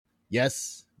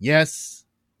Yes. Yes.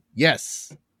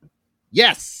 Yes.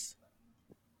 Yes.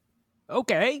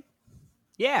 Okay.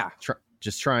 Yeah.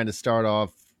 Just trying to start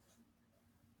off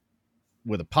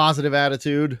with a positive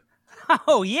attitude.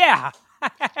 Oh, yeah.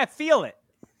 I feel it.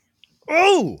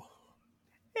 Oh!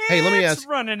 Hey, let me It's ask.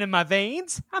 running in my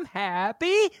veins. I'm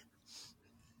happy.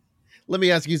 Let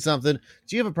me ask you something.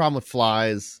 Do you have a problem with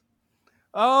flies?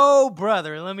 Oh,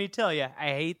 brother, let me tell you, I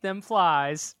hate them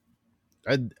flies.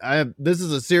 This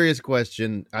is a serious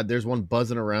question. There's one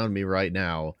buzzing around me right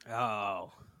now.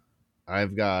 Oh.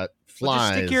 I've got flies. Well,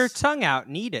 just stick your tongue out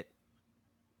and eat it.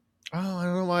 Oh, I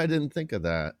don't know why I didn't think of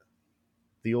that.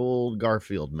 The old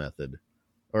Garfield method.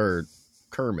 Or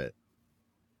Kermit.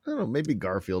 I don't know, maybe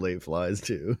Garfield ate flies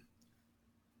too.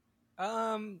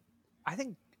 I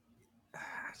think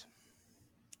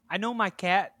I know my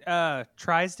cat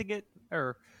tries to get,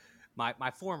 or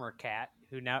my former cat,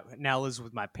 who now lives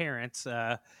with my parents,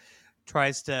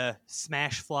 tries to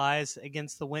smash flies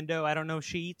against the window. I don't know if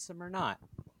she eats them or not.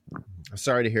 I'm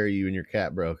sorry to hear you and your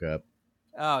cat broke up.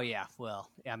 Oh, yeah.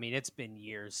 Well, I mean, it's been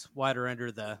years. Water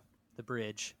under the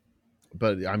bridge.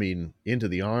 But, I mean, into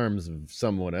the arms of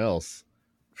someone else.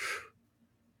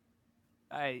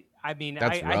 I mean,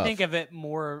 That's I rough. think of it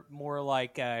more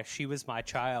like she was my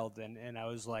child, and I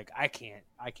was like, I can't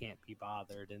be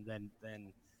bothered. And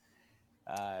then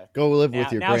go live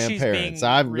with your now she's grandparents.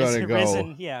 being I'm going to go.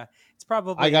 risen. Yeah, it's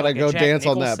probably I got to like a go Jack dance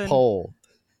on Nicholson that pole.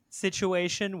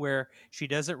 situation where she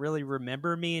doesn't really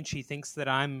remember me and she thinks that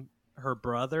I'm her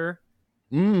brother,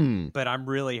 but I'm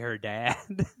really her dad.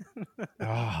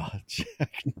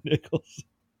 Jack Nicholson.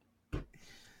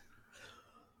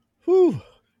 Whew.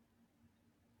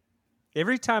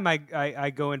 Every time I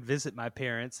go and visit my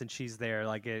parents and she's there,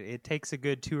 like it takes a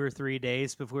good 2 or 3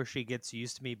 days before she gets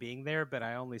used to me being there, but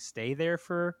I only stay there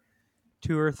for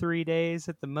 2 or 3 days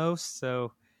at the most.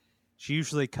 So she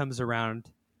usually comes around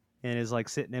and is like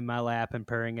sitting in my lap and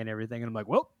purring and everything. And I'm like,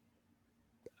 well,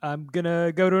 I'm going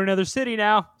to go to another city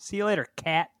now. See you later,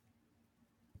 cat.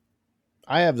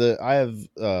 I have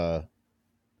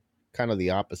kind of the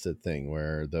opposite thing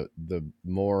where the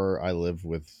more I live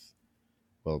with,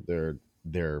 well,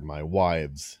 they're my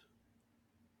wife's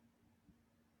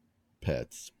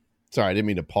pets. Sorry, I didn't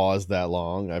mean to pause that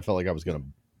long. I felt like I was going to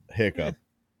hiccup.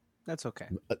 That's okay.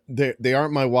 They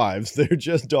aren't my wives. They're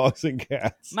just dogs and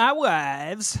cats. My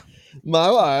wives.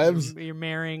 My wives. You're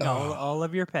marrying all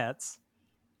of your pets.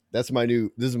 This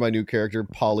is my new character,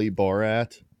 Polly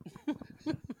Borat.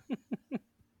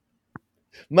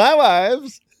 My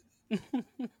wives.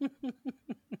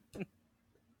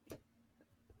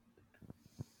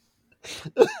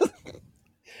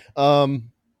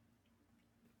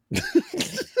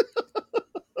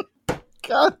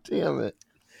 God damn it.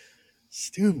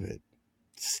 Stupid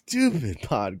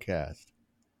podcast.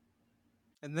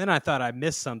 And then I thought I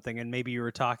missed something, and maybe you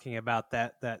were talking about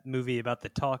that movie about the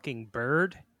talking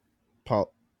bird.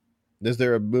 Is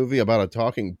there a movie about a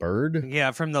talking bird?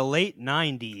 Yeah, from the late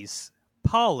 90s.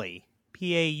 Paulie.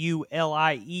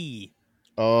 Paulie.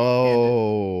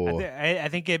 Oh. I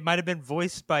think it might have been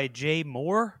voiced by Jay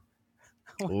Moore.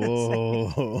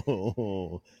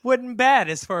 Oh. Wasn't bad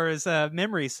as far as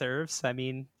memory serves. I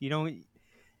mean,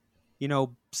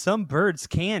 some birds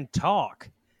can talk.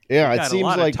 Yeah, We've it got seems a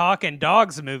lot like of talking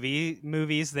dogs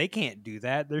movies. They can't do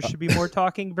that. There should be more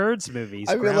talking birds movies.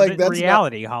 I feel grounded like in that's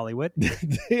reality, Hollywood.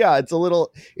 Yeah,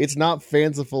 it's not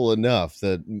fanciful enough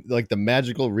that like the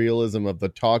magical realism of the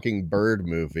talking bird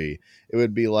movie. It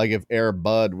would be like if Air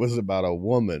Bud was about a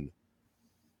woman.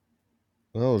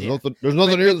 Oh, there's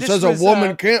nothing here that says a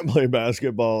woman can't play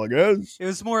basketball, I guess. It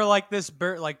was more like this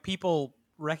bird, like people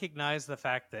recognize the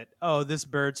fact that, oh, this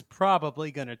bird's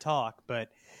probably going to talk, but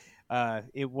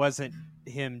it wasn't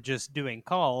him just doing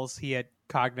calls. He had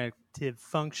cognitive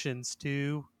functions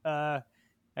to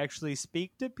actually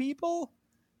speak to people,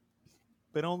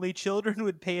 but only children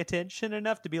would pay attention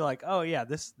enough to be like, oh, yeah,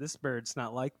 this bird's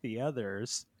not like the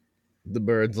others. The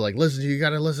bird's like, listen, you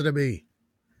got to listen to me.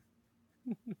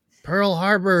 Pearl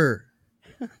Harbor.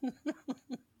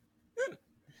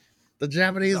 The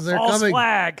Japanese are false coming.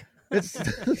 Flag. It's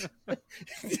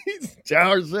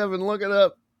Tower 7. Look it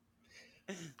up.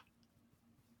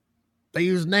 They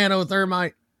use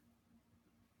nanothermite.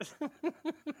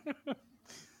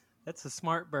 That's a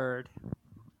smart bird.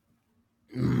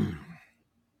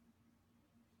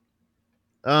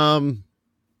 Oh,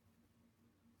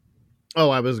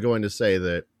 I was going to say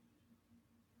that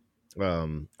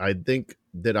I think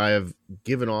that I have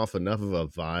given off enough of a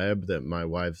vibe that my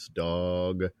wife's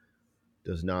dog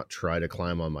does not try to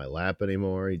climb on my lap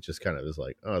anymore. He just kind of is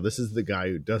like, oh, this is the guy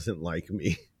who doesn't like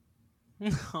me.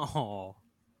 Oh.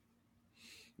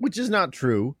 Which is not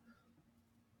true.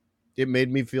 it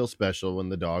made me feel special when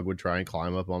the dog would try and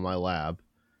climb up on my lap,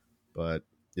 but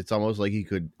it's almost like he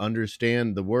could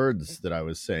understand the words that I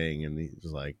was saying, and he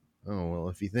was like, oh, well,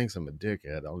 if he thinks I'm a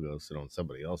dickhead, I'll go sit on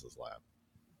somebody else's lap.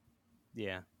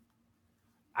 Yeah.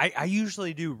 I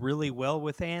usually do really well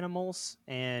with animals,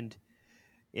 and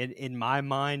in my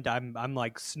mind, I'm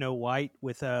like Snow White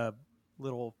with a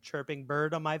little chirping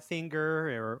bird on my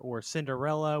finger, or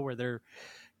Cinderella where they're,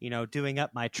 doing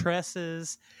up my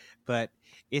tresses. But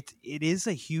it is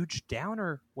a huge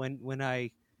downer when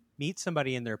I meet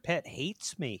somebody and their pet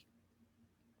hates me.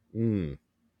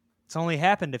 It's only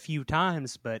happened a few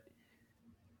times, but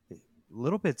a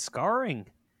little bit scarring.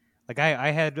 Like I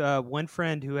had one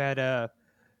friend who had a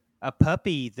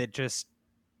puppy that just,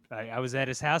 I was at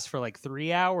his house for like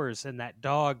 3 hours, and that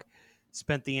dog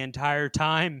spent the entire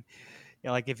time,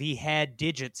 like if he had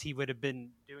digits, he would have been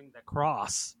doing the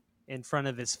cross in front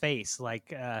of his face,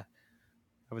 like I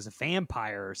was a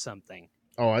vampire or something.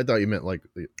 Oh, I thought you meant like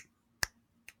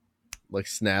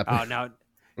snapping. Oh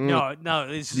no, no!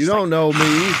 It's just you don't know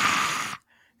me.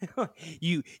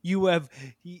 you have,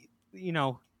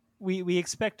 we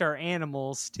expect our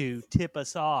animals to tip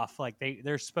us off, like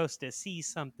they're supposed to see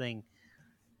something.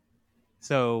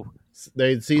 So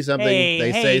they see something,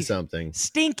 they say something.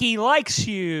 Stinky likes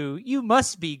you. You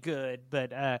must be good.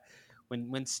 But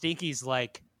when Stinky's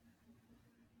like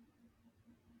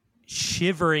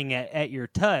shivering at your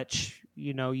touch,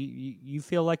 you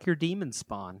feel like you're Demon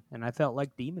Spawn, and I felt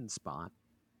like Demon Spawn.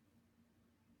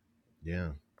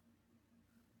 Yeah.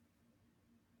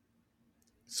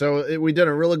 So we did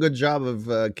a really good job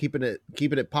of keeping it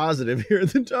positive here at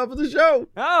the top of the show.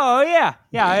 Oh yeah,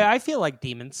 I feel like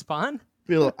Demon Spawn.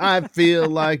 I feel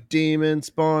like Demon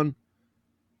Spawn.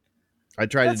 I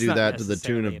tried to do that to the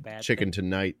tune of Chicken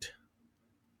Tonight,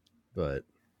 but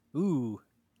ooh,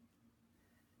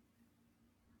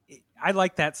 I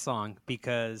like that song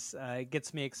because it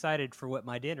gets me excited for what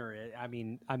my dinner is. I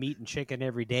mean, I'm eating chicken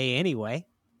every day anyway.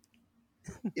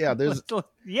 Yeah, let's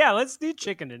do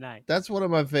chicken tonight. That's one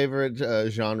of my favorite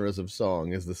genres of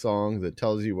song, is the song that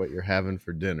tells you what you're having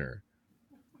for dinner.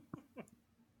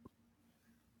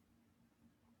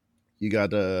 You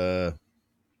got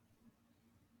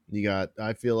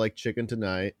I feel like chicken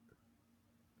tonight.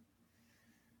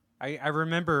 I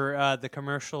remember the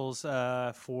commercials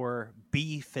for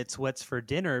beef. It's what's for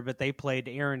dinner, but they played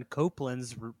Aaron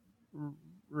Copland's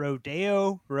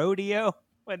rodeo.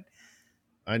 When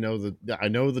I know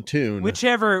the tune.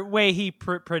 Whichever way he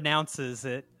pronounces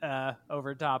it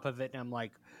over top of it, and I'm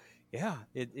like, yeah,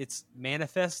 it's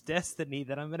manifest destiny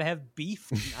that I'm going to have beef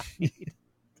tonight.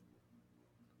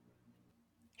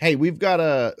 Hey, we've got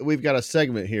a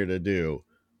segment here to do.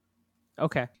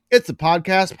 Okay. It's the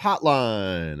podcast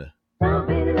hotline. Don't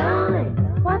be lonely,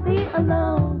 why be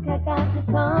alone? Check out the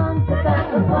song, check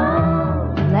out the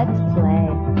phone. Let's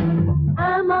play.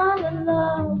 I'm all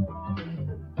alone.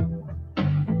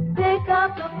 Pick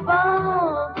up the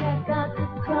phone, check out the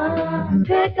song,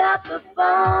 pick up the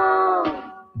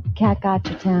phone. Cat got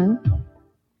your tongue?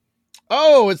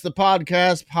 Oh, it's the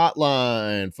podcast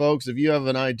hotline. Folks, if you have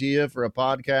an idea for a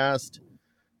podcast,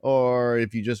 or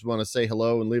if you just want to say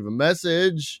hello and leave a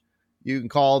message, you can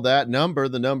call that number.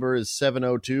 The number is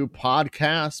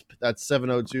 702-PODCASP. That's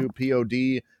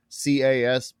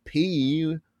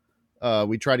 702-PODCASP.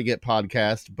 We tried to get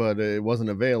podcast, but it wasn't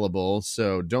available,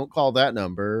 so don't call that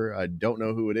number. I don't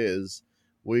know who it is.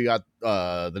 We got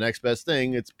the next best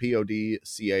thing. It's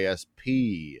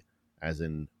PODCASP, as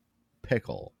in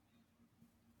pickle.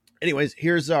 Anyways,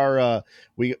 here's our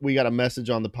we got a message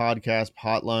on the podcast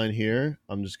hotline here.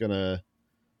 I'm just gonna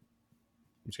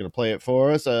play it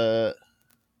for us. Hey,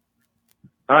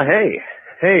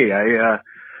 I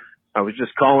was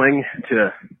just calling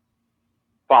to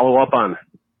follow up on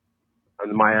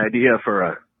my idea for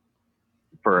a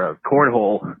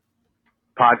cornhole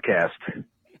podcast.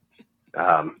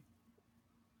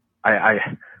 I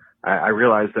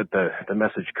realized that the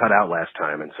message cut out last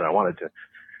time, and so I wanted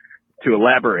to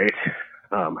elaborate,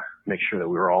 make sure that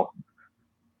we were all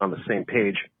on the same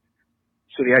page.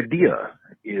 So the idea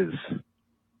is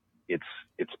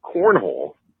it's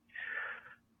cornhole,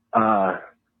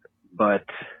 but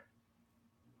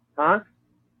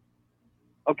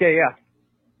okay, yeah,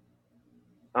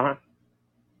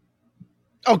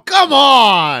 Oh, come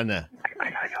on! I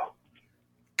gotta go.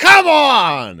 Come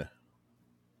on!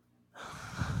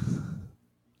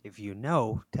 If you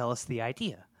know, tell us the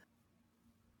idea.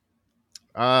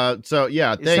 So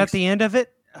yeah, Is thanks. that the end of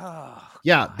it? Oh,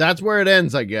 yeah, God. that's where it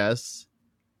ends, I guess.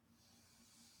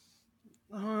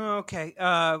 Okay.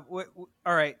 All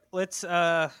right. Let's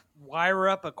wire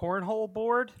up a cornhole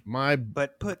board, My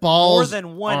but put more balls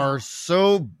than one. are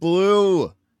so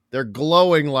blue. They're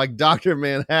glowing like Dr.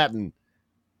 Manhattan.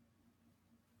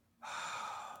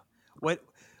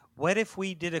 What if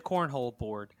we did a cornhole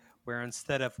board where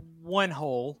instead of one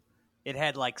hole, it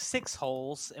had like 6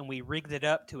 holes, and we rigged it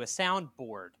up to a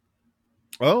soundboard,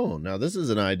 Oh, now this is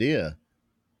an idea.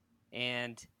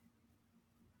 and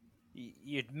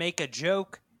you'd make a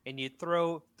joke, and you'd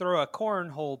throw a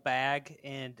cornhole bag,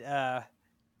 and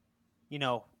you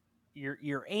know,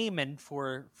 you're aiming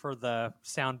for the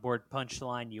soundboard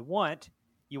punchline you want.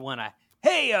 You want a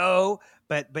hey-o,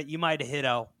 but you might have hit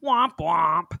a womp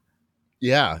womp.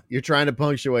 Yeah, you're trying to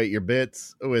punctuate your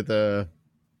bits with a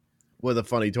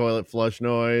funny toilet flush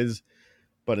noise,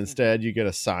 but instead you get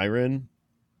a siren,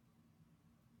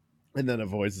 and then a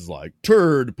voice is like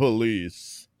 "turd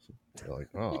police." You're like,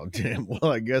 oh damn.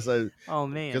 Well, I guess Oh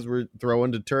man. because we're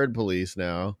throwing to turd police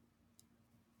now.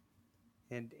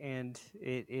 And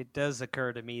it does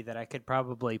occur to me that I could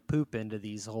probably poop into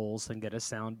these holes and get a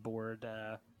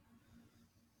soundboard.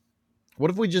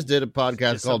 What if we just did a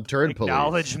podcast Just called some Turd Police?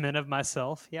 acknowledgement of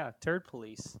myself. Yeah, turd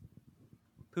police.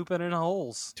 Pooping in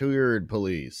holes. Turd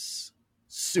Police.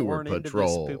 Sewer Born into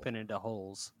Patrol. this pooping into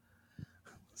holes.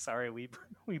 Sorry,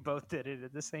 we both did it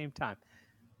at the same time.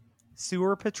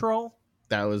 Sewer patrol?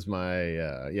 That was my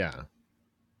yeah.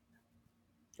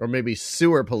 Or maybe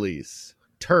Sewer Police.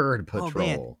 Turd Oh,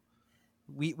 Patrol.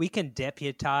 man. We can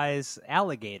deputize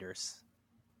alligators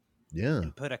Yeah.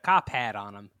 and put a cop hat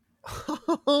on them. Give 'em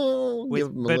a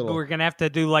But little. we're gonna have to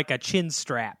do like a chin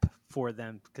strap for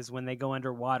them, because when they go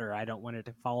underwater, I don't want it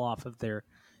to fall off of their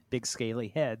big scaly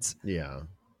heads. Yeah.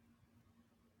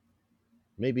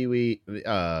 Maybe we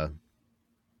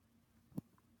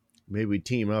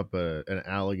team up an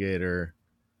alligator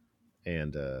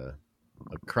and a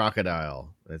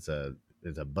crocodile. It's a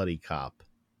buddy cop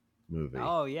movie.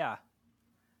 Oh yeah.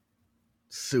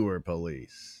 Sewer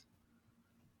Police.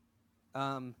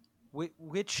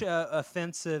 Which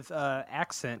offensive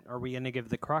accent are we going to give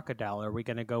the crocodile? Are we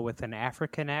going to go with an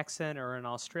African accent or an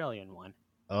Australian one?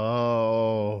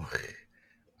 Oh,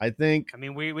 I think I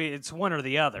mean, we it's one or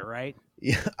the other, right?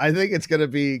 yeah, I think it's gonna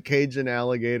be Cajun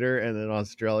alligator and an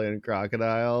Australian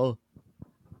crocodile,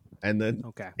 and then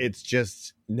Okay. it's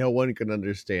just no one can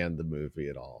understand the movie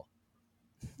at all.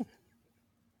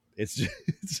 it's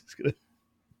just gonna.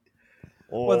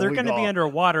 Oh, Well, they're we going to be got-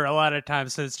 underwater a lot of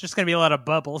times, so it's just going to be a lot of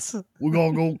bubbles. We're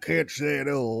gonna go catch that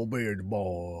old beard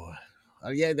boy.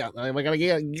 Yeah, we're gonna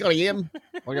get him.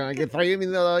 We're gonna get throw him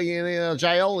in the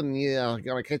jail, and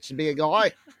gonna catch the big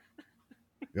guy.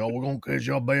 Yeah, we're gonna catch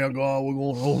a big guy. We're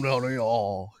gonna throw him down there.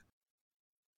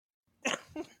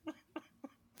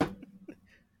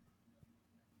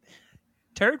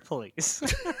 Turd police.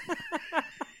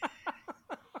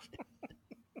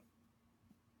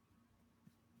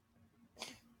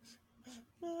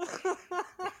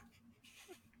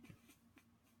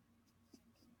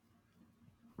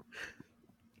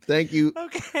 Thank you,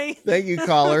 Okay. thank you,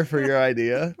 caller, for your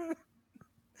idea.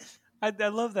 I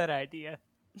love that idea.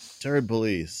 Turd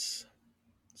police,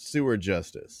 sewer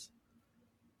justice.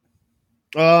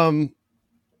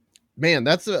 Man,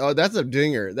 that's a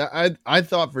dinger. That I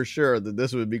thought for sure that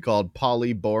this would be called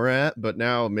Polly Borat, but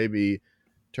now maybe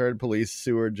Turd Police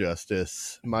Sewer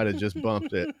Justice might have just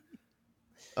bumped it.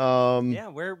 Yeah,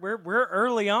 we're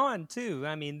early on too.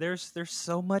 I mean, there's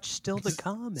so much still to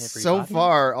come. Everybody. So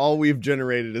far, all we've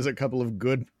generated is a couple of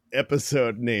good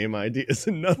episode name ideas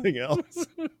and nothing else.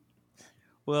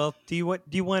 Well, do you want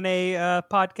a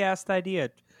podcast idea?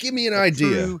 Give me an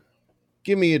idea. True-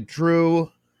 Give me a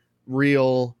true,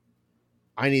 real.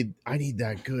 I need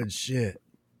that good shit.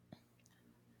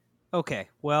 Okay,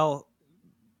 well,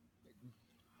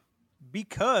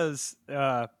 because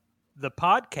the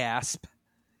podcast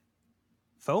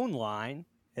phone line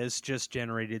has just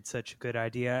generated such a good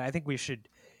idea, I think we should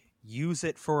use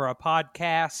it for a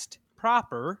podcast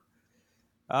proper.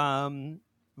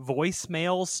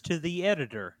 Voicemails to the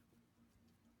editor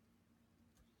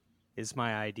is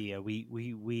my idea.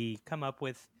 We come up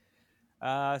with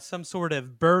some sort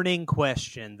of burning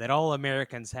question that all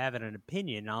Americans have an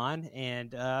opinion on,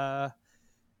 and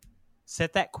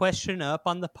set that question up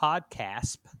on the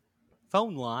podcast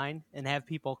phone line and have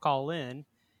people call in,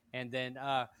 and then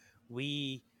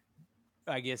we,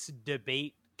 I guess,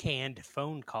 debate canned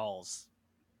phone calls.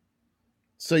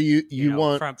 So you know,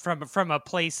 want from a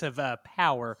place of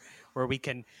power where we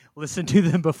can listen to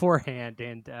them beforehand,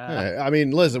 and I mean,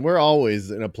 listen, we're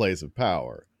always in a place of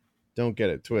power. Don't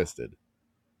get it twisted.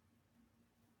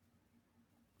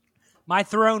 my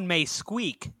throne may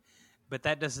squeak, but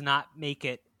that does not make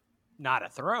it not a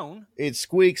throne. It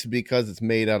squeaks because it's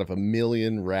made out of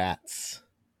 1,000,000 rats.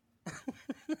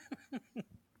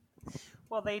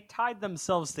 Well, they tied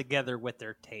themselves together with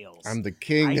their tails. I'm the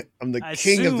king. I I'm the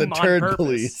king of the assume on turd purpose.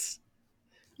 police.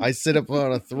 I sit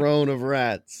upon a throne of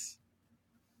rats,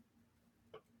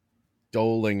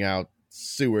 doling out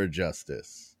sewer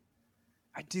justice.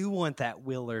 I do want that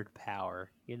Willard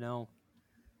power, you know.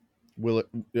 Willard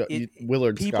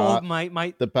People Scott,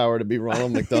 might the power to be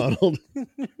Ronald McDonald.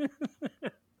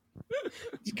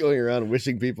 Just going around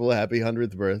wishing people a happy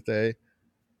 100th birthday.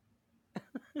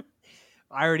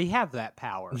 I already have that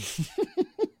power.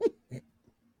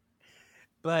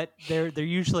 But they're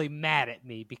usually mad at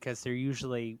me because they're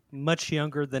usually much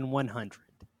younger than 100.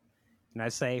 And I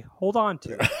say, hold on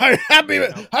to it. happy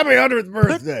 100th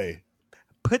birthday.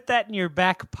 Put that in your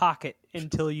back pocket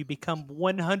until you become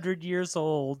 100 years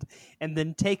old, and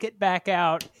then take it back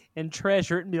out and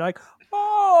treasure it and be like,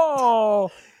 oh,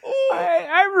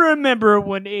 I remember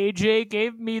when AJ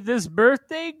gave me this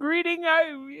birthday greeting.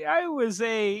 I was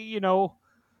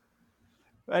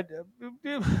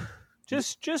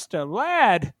just a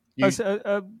lad.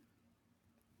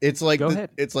 It's like Go ahead.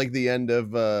 It's like the end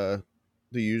of The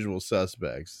Usual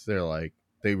Suspects. They're like,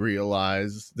 they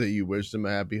realize that you wished them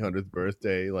a happy 100th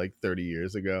birthday like 30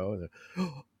 years ago.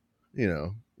 You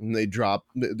know, and they drop,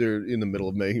 they're in the middle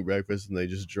of making breakfast and they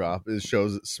just drop. It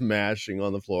shows it smashing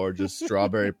on the floor, just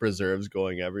strawberry preserves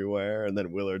going everywhere. And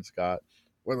then Willard Scott,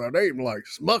 with a name like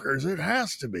Smuckers, it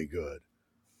has to be good.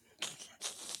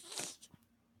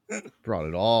 Brought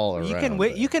it all around.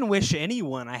 You can wish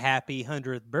anyone a happy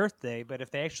 100th birthday, but if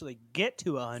they actually get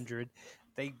to 100,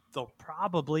 they'll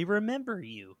probably remember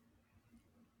you.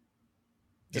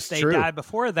 If they die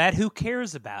before that, who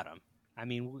cares about them? I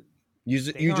mean, here's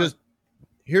the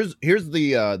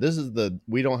this is the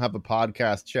we don't have a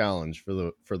podcast challenge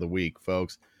for the week,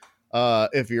 folks.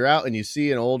 If you're out and you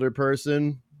see an older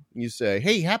person, you say,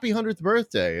 "Hey, happy 100th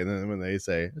birthday," and then when they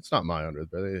say, "It's not my 100th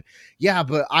birthday," yeah,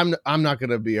 but I'm not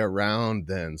gonna be around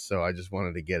then, so I just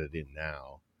wanted to get it in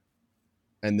now.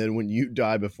 And then when you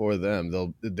die before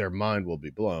them, their mind will be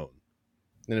blown.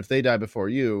 And if they die before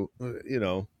you, you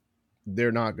know,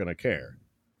 they're not gonna care.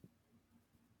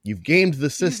 You've gamed the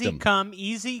system. Easy come,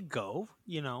 easy go.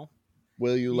 You know.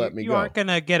 Will you let me go? You aren't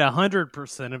gonna get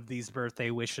 100% of these birthday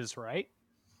wishes right.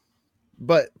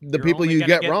 But the You're people only you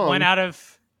gonna get wrong, 1 out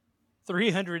of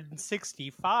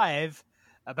 365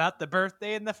 about the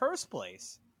birthday in the first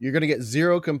place. You're going to get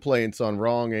 0 complaints on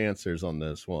wrong answers on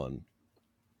this one.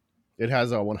 It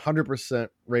has a 100%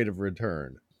 rate of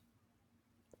return.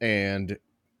 And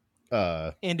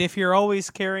if you're always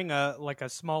carrying a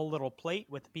small little plate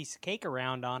with a piece of cake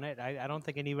around on it, I don't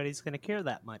think anybody's going to care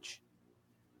that much.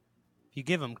 If you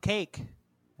give them cake,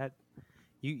 that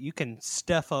you can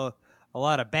stuff a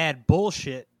lot of bad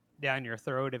bullshit down your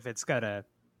throat if it's got a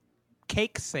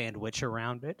cake sandwich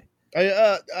around it.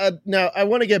 Now I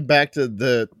want to get back to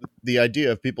the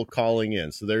idea of people calling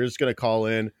in. So they're just going to call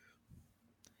in.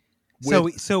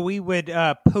 So we would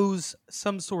pose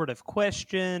some sort of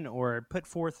question or put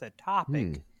forth a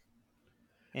topic,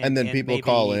 and then people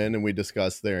call in and we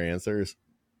discuss their answers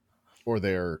or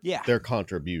their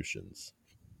contributions,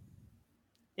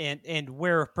 and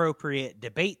where appropriate,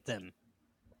 debate them.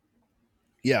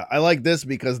 Yeah, I like this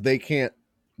because they can't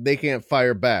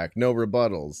fire back. No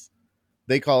rebuttals.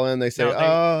 They call in. They say,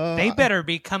 they better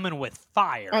be coming with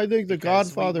fire. I think The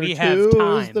Godfather 2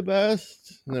 is the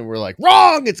best. And then we're like,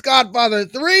 wrong! It's Godfather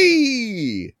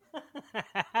 3!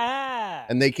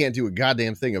 And they can't do a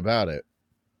goddamn thing about it.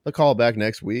 They'll call back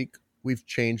next week. We've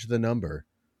changed the number.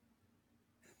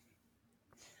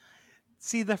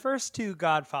 See, the first 2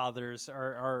 Godfathers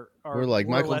are we're like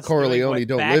Michael Corleone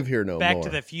don't live here no more. Back to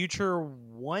the Future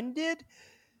 1 did.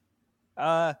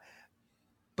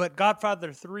 But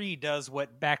Godfather 3 does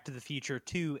what Back to the Future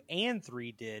 2 and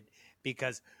 3 did,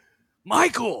 because,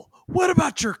 Michael, what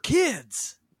about your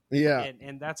kids? Yeah.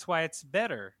 And that's why it's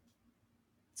better.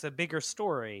 It's a bigger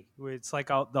story. It's like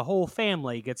the whole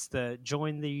family gets to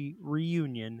join the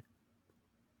reunion.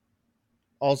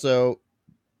 Also,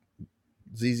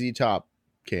 ZZ Top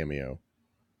cameo.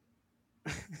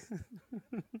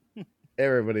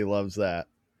 Everybody loves that.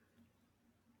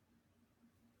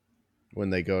 When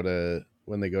they go to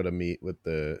meet with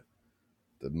the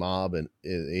mob in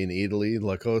Italy,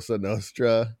 La Cosa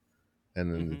Nostra,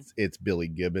 and then it's Billy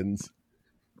Gibbons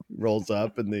rolls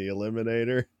up in the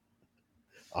Eliminator.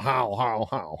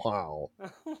 How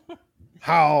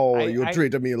you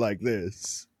treated me like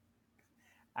this?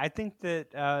 I think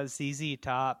that ZZ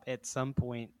Top at some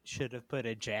point should have put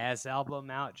a jazz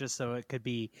album out just so it could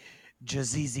be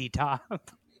ZZ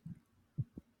Top.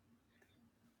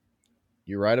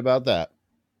 You're right about that.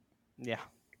 Yeah.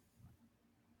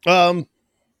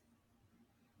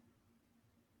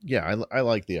 Yeah, I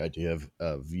like the idea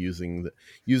of using the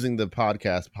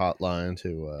podcast hotline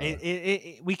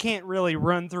to. We can't really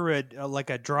run through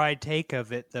a dry take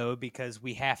of it though, because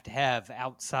we have to have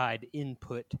outside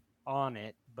input on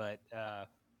it. But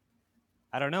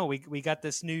I don't know. We got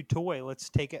this new toy.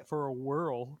 Let's take it for a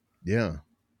whirl. Yeah,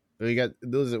 we got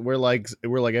those. We're like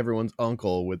everyone's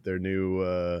uncle with their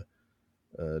new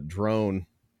drone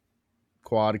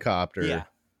quadcopter. Yeah.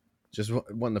 Just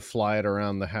wanting to fly it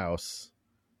around the house.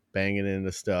 Banging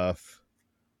into stuff.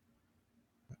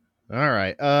 All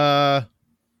right. All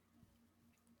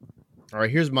right.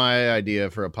 Here's my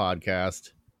idea for a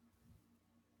podcast.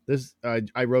 This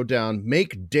I wrote down: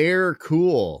 make Dare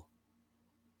cool.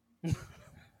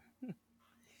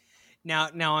 Now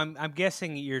I'm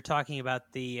guessing you're talking about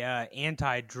the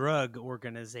anti-drug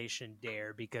organization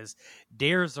Dare, because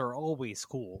dares are always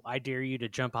cool. I dare you to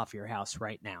jump off your house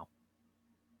right now.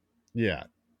 Yeah,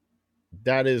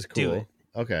 that is cool. Do it.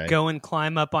 Okay. Go and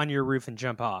climb up on your roof and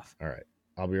jump off. All right.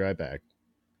 I'll be right back.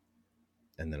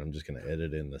 And then I'm just going to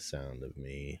edit in the sound of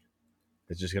me.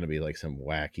 It's just going to be like some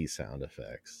wacky sound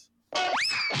effects.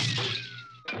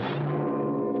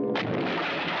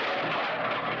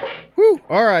 Woo!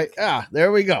 All right.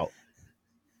 There we go.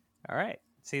 All right.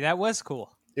 See, that was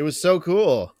cool. It was so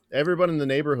cool. Everyone in the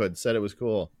neighborhood said it was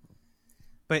cool.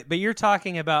 But you're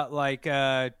talking about like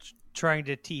trying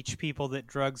to teach people that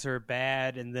drugs are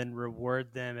bad and then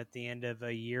reward them at the end of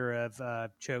a year of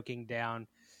choking down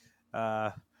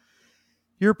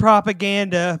your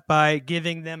propaganda by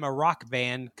giving them a rock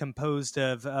band composed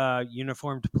of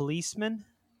uniformed policemen.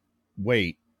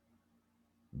 Wait,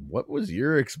 what was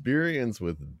your experience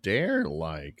with Dare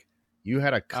like? You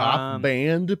had a cop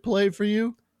band play for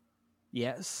you?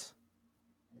 Yes.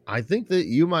 I think that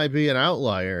you might be an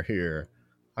outlier here.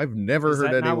 I've never heard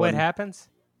anyone. Is that not what happens?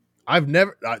 I've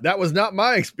never. That was not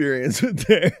my experience with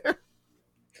Dare.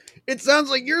 It sounds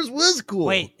like yours was cool.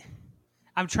 Wait,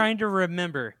 I'm trying to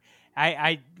remember.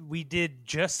 We did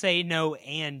Just Say No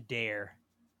and Dare,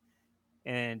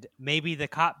 and maybe the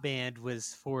cop band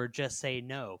was for Just Say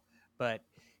No. But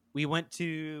we went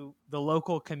to the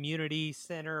local community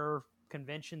center,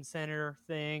 convention center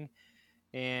thing,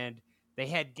 and they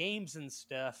had games and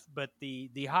stuff. But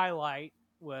the highlight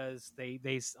was they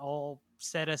all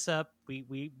set us up.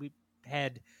 We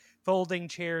had folding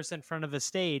chairs in front of a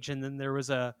stage, and then there was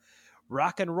a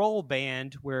rock and roll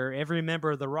band where every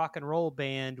member of the rock and roll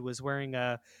band was wearing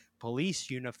a police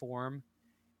uniform,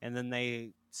 and then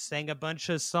they sang a bunch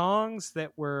of songs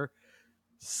that were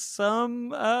some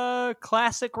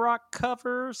classic rock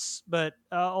covers, but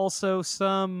also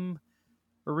some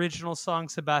original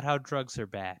songs about how drugs are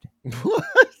bad. What?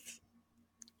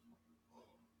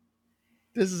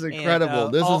 This is incredible.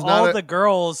 And, this is not all the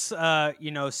girls,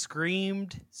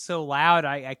 screamed so loud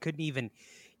I couldn't even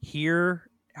hear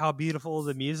how beautiful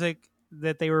the music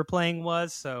that they were playing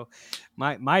was. So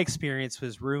my experience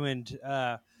was ruined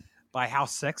by how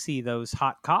sexy those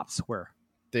hot cops were.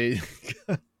 It's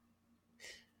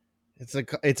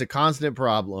a constant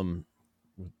problem.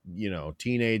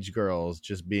 Teenage girls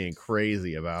just being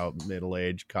crazy about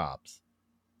middle-aged cops.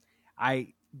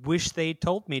 I wish they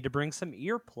told me to bring some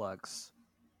earplugs.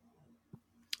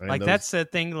 And that's the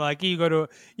thing. Like you go to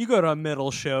a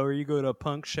metal show or you go to a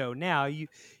punk show now, you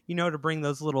know to bring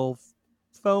those little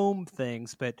foam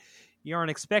things, but you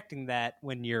aren't expecting that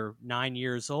when you're 9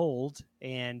 years old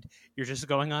and you're just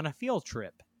going on a field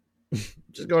trip.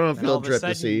 Just going on a field trip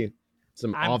to see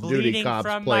some off-duty cops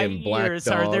playing Black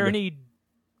Dog. Are there any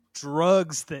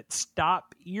drugs that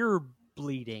stop ear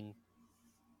bleeding?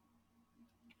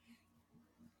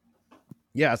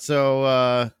 Yeah,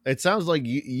 so it sounds like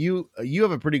you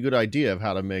have a pretty good idea of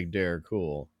how to make Dare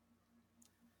cool.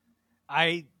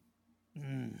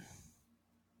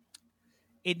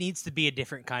 It needs to be a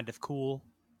different kind of cool.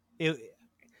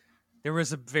 There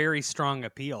was a very strong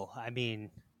appeal. I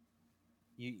mean,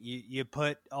 you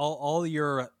put all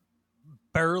your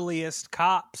burliest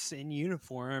cops in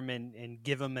uniform and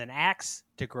give them an axe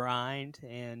to grind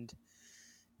and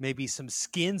maybe some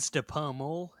skins to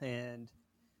pummel, and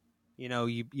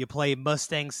you play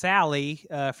Mustang Sally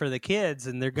for the kids,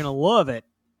 and they're gonna love it.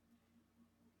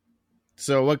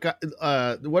 So what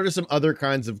are some other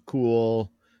kinds of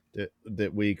cool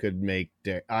that we could make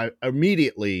Dare? I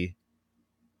immediately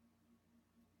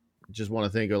just want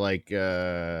to think of like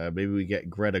maybe we get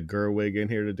Greta Gerwig in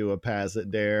here to do a pass at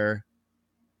Dare.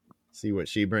 See what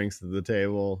she brings to the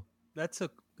table. That's a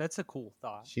cool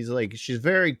thought. She's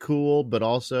very cool, but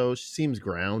also she seems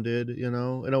grounded, in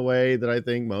a way that I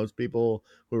think most people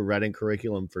who are writing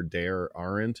curriculum for Dare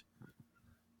aren't.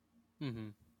 Mm-hmm.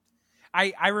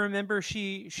 I remember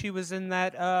she was in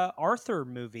that Arthur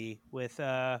movie with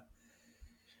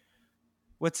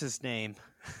what's his name?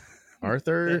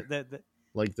 Arthur, the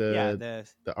like yeah the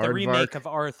the remake Aardvark. of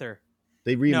Arthur.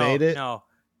 They remade it. No,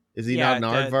 Is he not an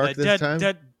Aardvark this time?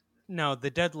 No, the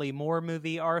Dudley Moore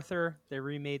movie Arthur. They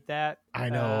remade that. I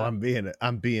know. I'm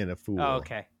being a fool. Oh,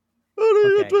 okay.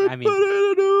 Okay, I mean,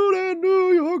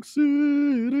 New York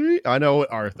City. I know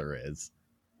what Arthur is.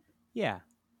 yeah,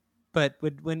 but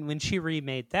when she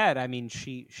remade that, I mean,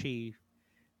 she.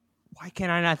 Why can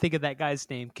I not think of that guy's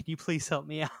name? Can you please help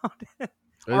me out?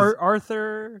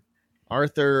 Arthur.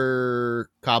 Arthur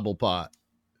Cobblepot.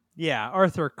 Yeah,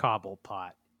 Arthur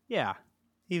Cobblepot. Yeah,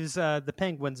 he was the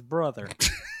Penguin's brother.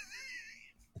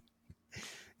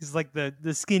 He's like the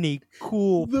skinny,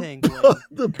 cool penguin.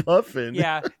 The puffin.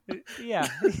 Yeah.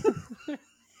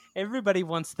 Everybody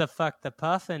wants to fuck the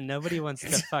puffin. Nobody wants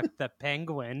to fuck the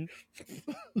penguin.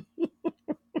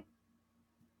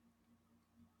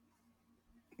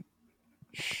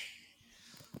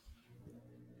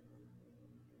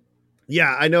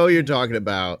 Yeah, I know what you're talking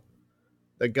about.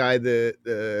 The guy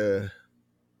that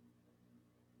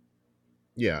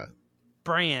yeah.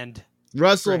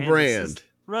 Russell Brand.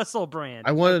 Russell Brand.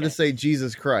 I wanted to say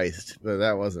Jesus Christ, but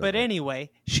that wasn't. But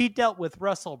anyway, she dealt with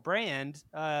Russell Brand,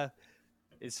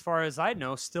 as far as I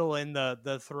know, still in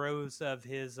the throes of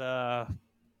his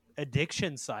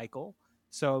addiction cycle.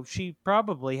 So she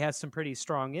probably has some pretty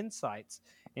strong insights.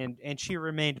 And she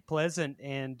remained pleasant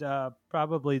and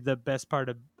probably the best part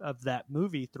of that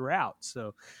movie throughout.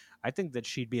 So I think that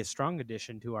she'd be a strong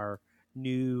addition to our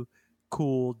new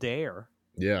cool Dare.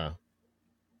 Yeah.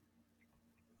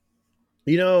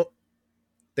 You know,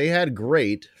 they had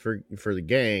Great for the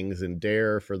gangs and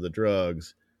Dare for the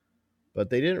drugs, but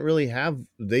they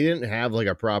didn't have like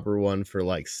a proper one for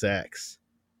like sex.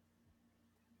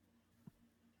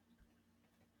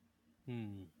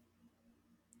 And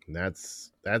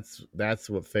that's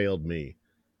what failed me.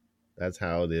 That's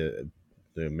how the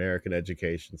American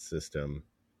education system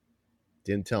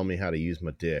didn't tell me how to use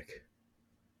my dick.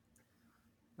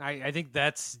 I think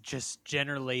that's just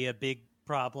generally a big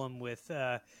problem with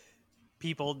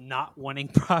people not wanting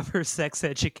proper sex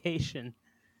education.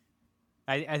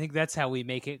 I think that's how we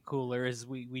make it cooler, is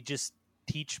we just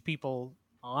teach people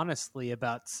honestly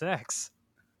about sex.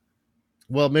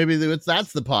 Well, maybe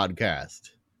that's the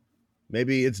podcast.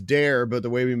 Maybe it's Dare, but the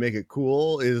way we make it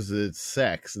cool is it's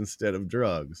sex instead of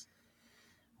drugs.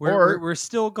 We're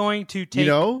still going to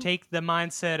take the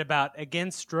mindset about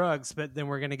against drugs, but then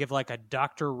we're going to give like a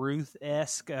Dr.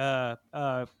 Ruth-esque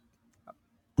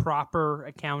proper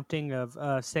accounting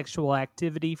of sexual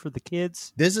activity for the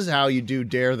kids. This is how you do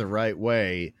Dare the right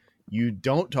way. You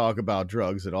don't talk about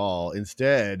drugs at all.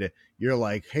 Instead, you're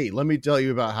like, hey, let me tell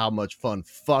you about how much fun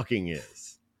fucking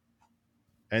is.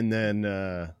 And then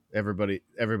everybody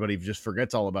just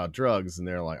forgets all about drugs, and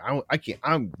they're like, I can't.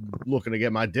 I'm looking to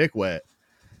get my dick wet.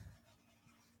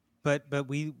 But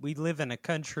we live in a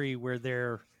country where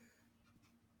they're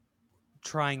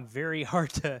trying very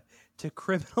hard to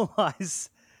criminalize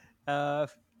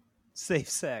safe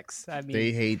sex. I mean,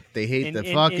 they hate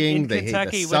the fucking. They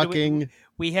Kentucky, hate the sucking.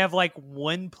 We have like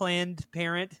one Planned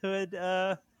Parenthood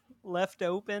left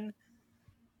open.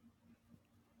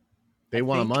 They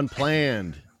want them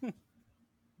unplanned.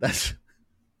 That's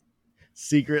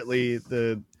secretly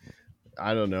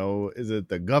I don't know, is it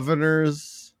the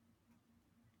governors?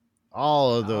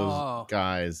 All of those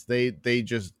guys, they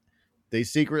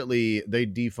secretly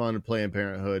defund Planned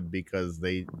Parenthood because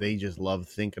they just love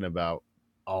thinking about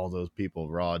all those people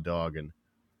raw dogging.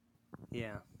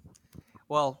 Yeah.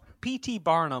 Well, P.T.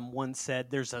 Barnum once said,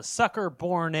 "There's a sucker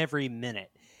born every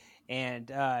minute."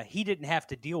 And he didn't have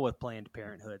to deal with Planned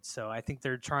Parenthood. So I think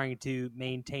they're trying to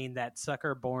maintain that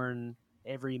sucker born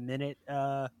every minute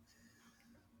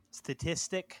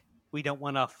statistic. We don't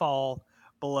want to fall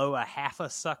below a half a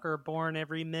sucker born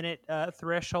every minute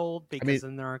threshold, because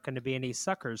then there aren't going to be any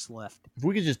suckers left. If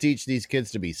we could just teach these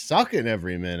kids to be sucking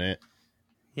every minute.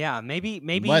 Yeah, maybe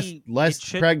less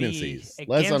pregnancies,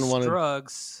 less unwanted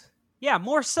drugs. Yeah,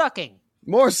 more sucking.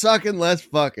 More sucking, less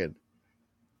fucking.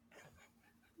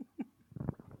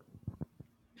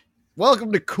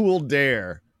 Welcome to Cool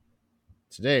Dare.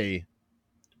 Today,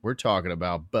 we're talking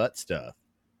about butt stuff.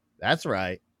 That's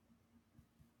right.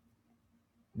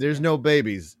 There's no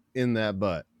babies in that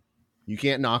butt. You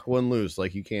can't knock one loose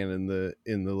like you can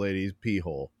in the lady's pee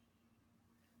hole.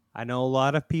 I know a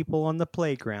lot of people on the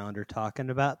playground are talking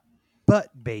about butt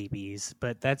babies,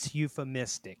 but that's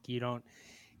euphemistic. You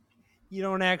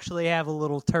don't actually have a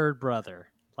little turd brother.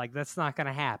 Like, that's not going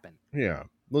to happen. Yeah.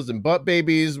 Listen, butt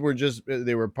babies were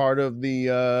part of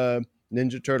the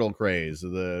Ninja Turtle craze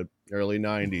of the early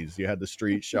 90s. You had the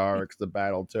Street Sharks, the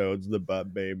Battletoads, the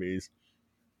Butt Babies.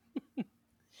 Do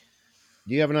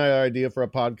you have an idea for a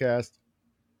podcast?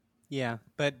 Yeah,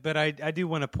 but I do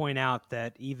want to point out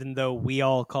that even though we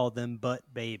all called them Butt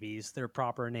Babies, their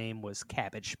proper name was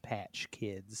Cabbage Patch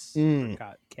Kids. Mm.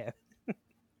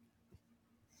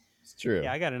 It's true.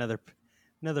 Yeah, I got another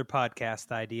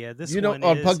podcast idea. This on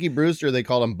one is Punky Brewster, they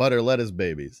call them Butter Lettuce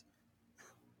Babies.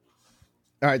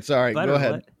 All right, sorry. Go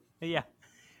ahead. Yeah.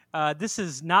 This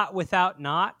is Not Without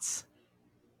Knots.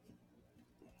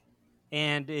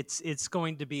 And it's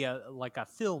going to be a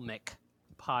filmic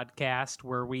podcast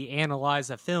where we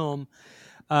analyze a film,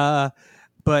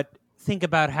 but think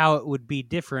about how it would be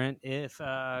different if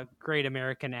great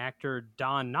American actor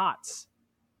Don Knotts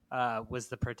was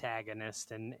the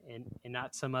protagonist and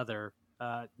not some other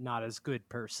not as good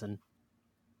person.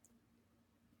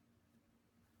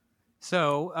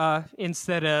 So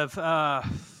instead of let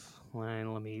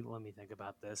me think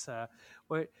about this.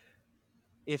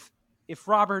 If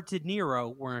Robert De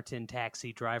Niro weren't in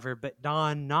Taxi Driver, but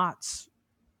Don Knotts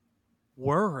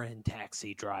were in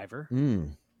Taxi Driver,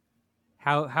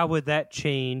 how would that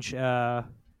change that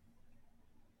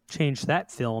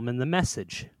film and the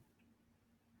message?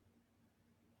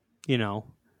 You know,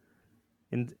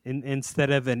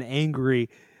 instead of an angry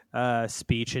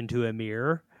speech into a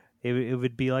mirror, it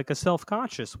would be like a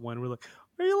self-conscious one. We're like,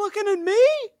 "Are you looking at me?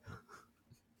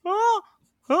 Huh?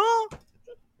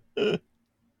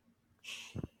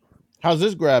 How's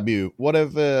this grab you? What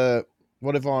if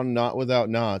on Not Without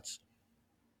Knots,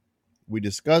 we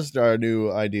discussed our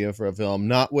new idea for a film,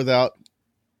 Not Without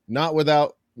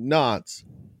Knots,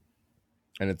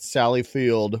 and it's Sally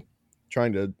Field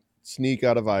trying to sneak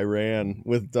out of Iran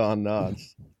with Don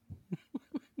Knotts.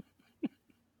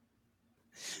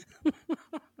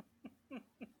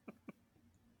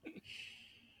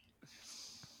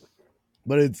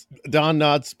 But it's Don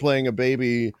Knotts playing a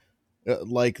baby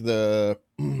like the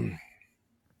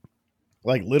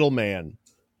like Little Man,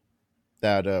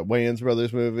 that Wayans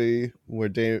Brothers movie where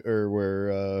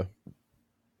was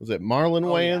it Marlon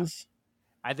Wayans?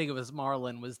 Yeah. I think it was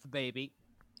Marlon was the baby.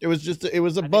 It was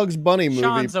a Bugs Bunny movie.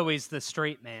 Sean's always the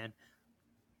straight man.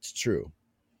 It's true.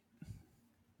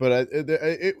 But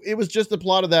it was just the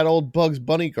plot of that old Bugs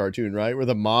Bunny cartoon, right? Where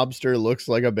the mobster looks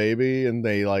like a baby and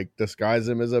they like disguise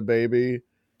him as a baby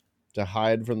to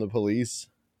hide from the police.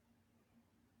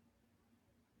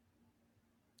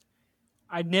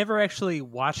 I never actually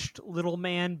watched Little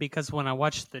Man because when I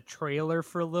watched the trailer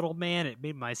for Little Man, it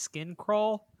made my skin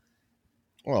crawl.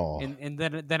 Oh. And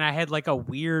then I had like a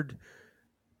weird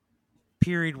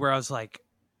period where I was like,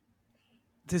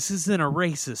 this isn't a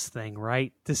racist thing,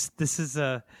 right? This is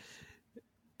a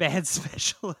bad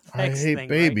special effects thing. I hate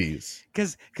babies.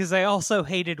 Right? Because I also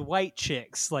hated white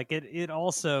chicks. Like it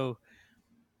also.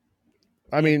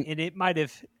 I mean, and it might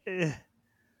have.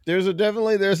 There's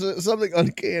something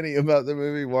uncanny about the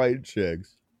movie White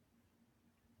Chicks.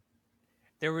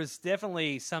 There was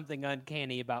definitely something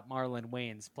uncanny about Marlon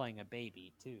Wayans playing a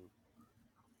baby too.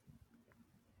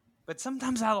 But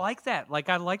sometimes I like that. Like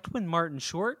I liked when Martin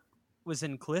Short was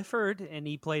in Clifford and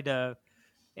he played a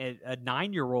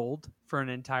 9-year-old for an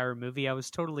entire movie. I was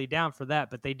totally down for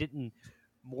that, but they didn't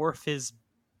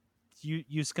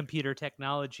use computer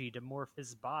technology to morph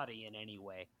his body in any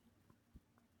way.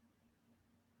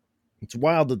 It's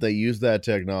wild that they use that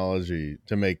technology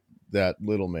to make that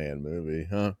Little Man movie,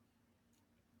 huh?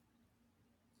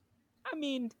 I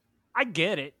mean, I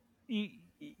get it.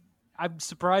 I'm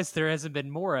surprised there hasn't been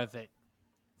more of it.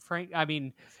 Frank, I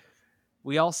mean,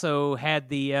 we also had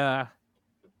the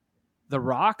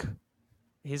Rock.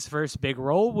 His first big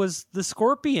role was the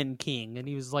Scorpion King, and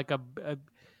he was like a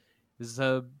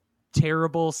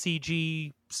terrible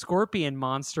CG scorpion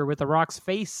monster with the Rock's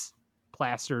face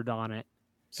plastered on it.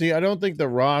 See, I don't think the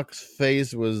Rock's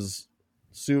face was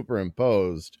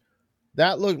superimposed.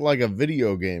 That looked like a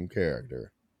video game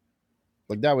character.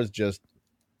 Like that was just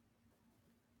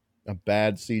a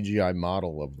bad CGI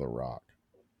model of the Rock.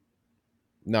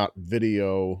 Not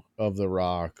video of the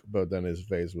Rock, but then his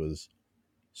face was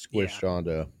squished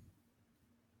onto.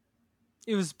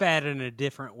 It was bad in a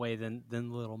different way than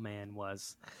Little Man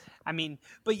was. I mean,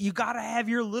 but you got to have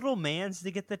your Little Mans to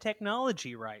get the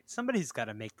technology right. Somebody's got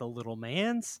to make the Little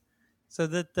Mans so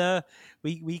that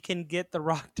we can get the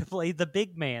Rock to play the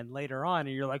big man later on.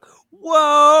 And you're like,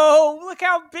 whoa, look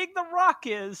how big the Rock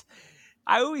is.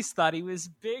 I always thought he was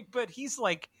big, but he's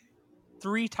like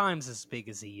 3 times as big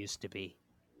as he used to be.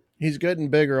 He's getting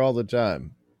bigger all the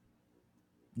time.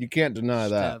 You can't deny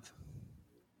that.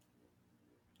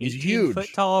 He's huge.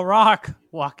 18-foot tall Rock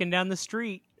walking down the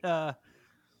street.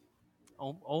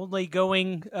 only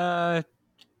going to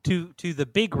the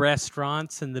big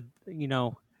restaurants and the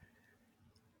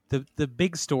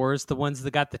big stores, the ones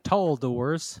that got the tall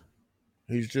doors.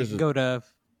 He's You just can go to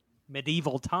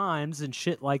medieval times and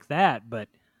shit like that, but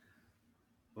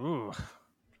ooh.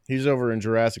 he's over in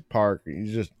Jurassic Park.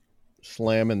 He's just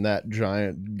slamming that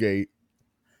giant gate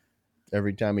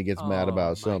every time he gets mad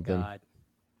about something. God.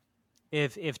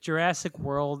 If Jurassic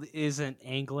World isn't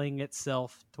angling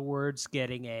itself towards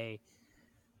getting a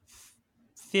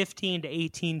 15 to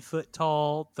 18 foot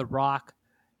tall The Rock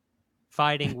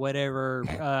fighting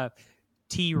whatever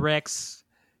T-Rex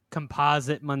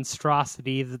composite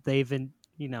monstrosity that they've been,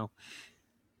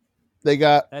 They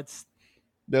got. that's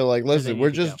They're like, where listen, they we're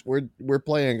need to just we're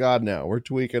playing God now. We're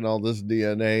tweaking all this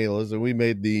DNA. Listen, we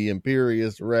made the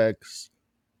Imperious Rex.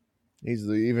 He's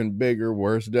the even bigger,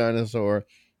 worse dinosaur.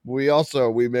 We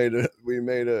made a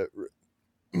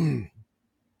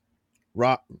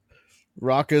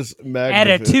Raucous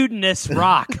attitudinous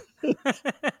rock.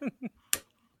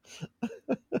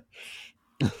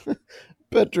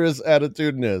 Petrus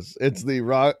attitudinous. It's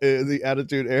the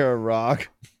Attitude Era rock.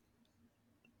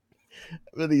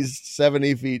 But he's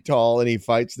 70 feet tall and he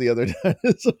fights the other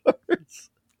dinosaurs.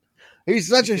 He's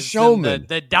such a Gives them showman.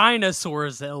 The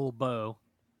dinosaur's elbow.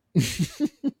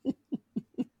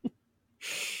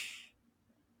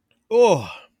 Oh,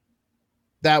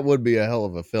 that would be a hell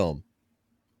of a film.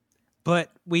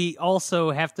 But we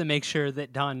also have to make sure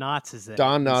that Don Knotts is in it.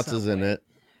 Don Knotts some is in way. it.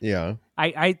 Yeah.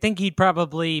 I think he'd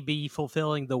probably be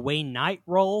fulfilling the Wayne Knight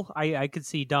role. I could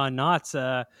see Don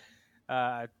Knotts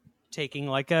taking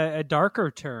like a darker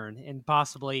turn and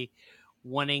possibly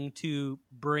wanting to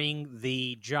bring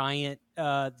the giant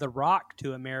The Rock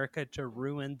to America to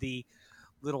ruin the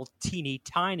little teeny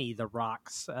tiny The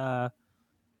Rock's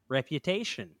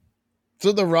reputation.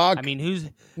 So The Rock. I mean, who's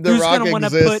The Rock going to want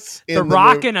to exists put The in the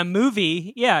Rock movie. in a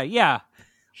movie? Yeah.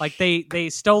 Like they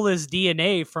stole his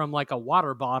DNA from like a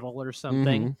water bottle or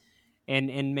something,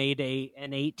 and made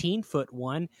an 18-foot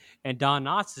one. And Don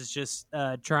Knotts is just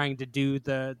trying to do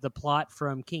the plot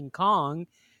from King Kong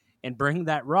and bring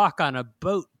that Rock on a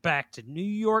boat back to New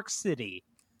York City,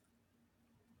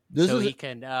 he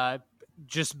can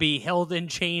just be held in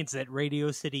chains at Radio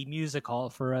City Music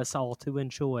Hall for us all to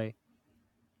enjoy.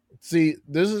 See,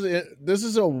 this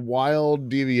is a wild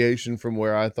deviation from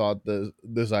where I thought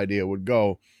this idea would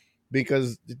go,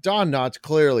 because Don Knotts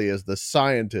clearly is the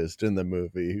scientist in the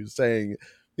movie. He's saying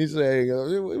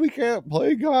we can't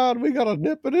play God, we gotta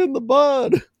nip it in the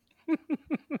bud.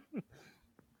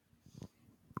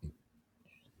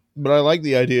 But I like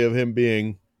the idea of him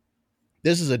being.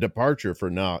 This is a departure for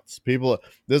Knotts.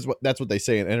 That's what they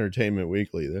say in Entertainment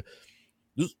Weekly.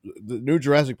 The new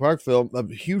Jurassic Park film, a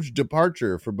huge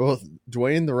departure for both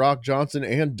Dwayne "The Rock" Johnson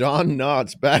and Don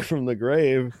Knotts back from the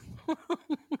grave.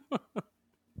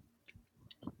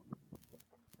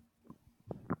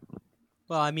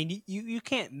 Well, I mean, you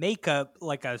can't make a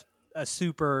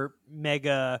super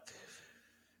mega,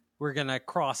 we're going to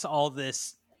cross all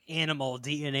this animal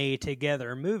DNA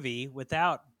together movie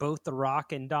without both The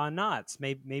Rock and Don Knotts.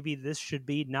 Maybe this should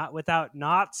be not without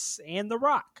Knotts and The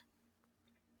Rock.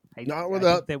 I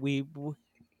think that we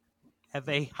have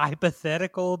a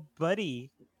hypothetical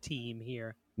buddy team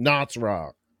here. Knotts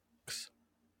rocks.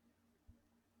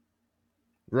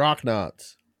 Rock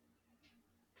Knotts.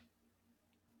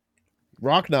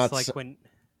 Rock Knotts. It's like when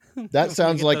that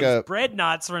sounds get like those a bread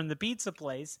knots from the pizza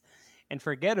place and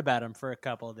forget about them for a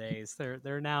couple of days.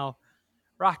 They're now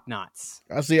Rock Knots.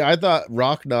 I thought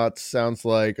Rock Knotts sounds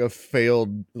like a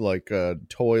failed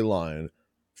toy line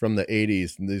from the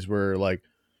 80s, and these were like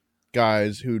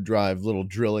guys who drive little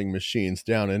drilling machines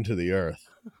down into the earth.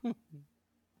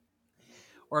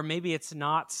 Or maybe it's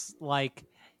Knots like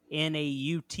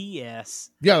Nauts.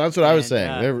 Yeah, that's what I was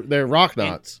saying. They're Rock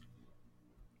Knots.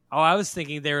 I was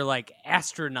thinking they were like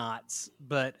astronauts,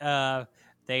 but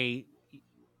they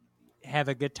have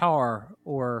a guitar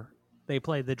or they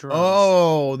play the drums.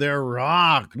 Oh, they're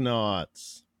Rock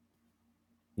Knots.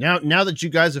 Now that you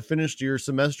guys have finished your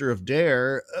semester of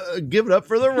Dare, give it up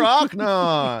for the Rock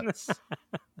Knots.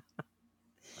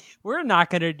 We're not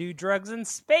going to do drugs in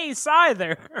space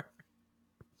either.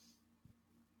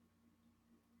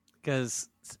 Because,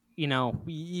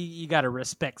 you got to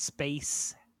respect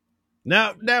space.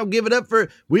 Now give it up for,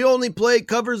 we only play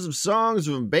covers of songs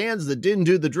from bands that didn't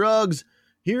do the drugs.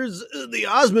 Here's the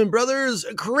Osmond Brothers,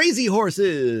 Crazy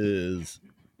Horses.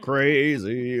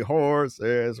 Crazy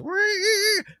Horses.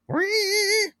 Wee,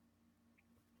 wee.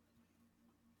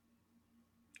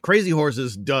 Crazy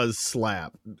Horses does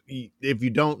slap. If you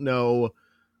don't know,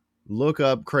 look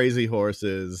up Crazy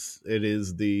Horses. It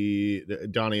is the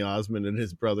Donny Osmond and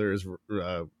his brother's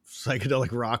psychedelic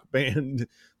rock band.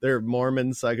 They're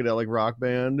Mormon psychedelic rock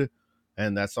band,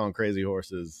 and that song Crazy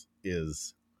Horses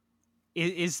is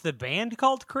the band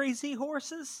called Crazy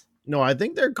Horses? no, I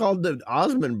think they're called the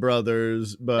Osmond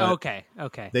Brothers, but Okay.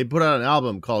 they put out an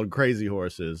album called Crazy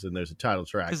Horses, and there's a title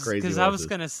track, Crazy Horses. Because I was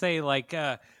gonna say, like,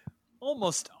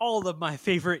 almost all of my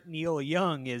favorite Neil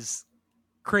Young is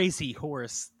Crazy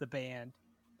Horse, the band.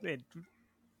 It,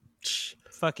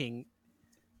 fucking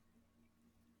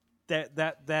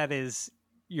that is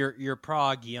your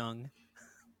prog Young.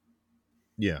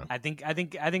 Yeah, I think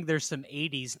there's some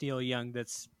 '80s Neil Young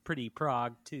that's pretty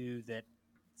prog too.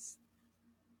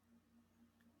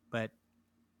 But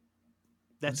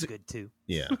that's good too.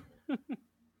 yeah.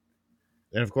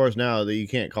 And of course, now that you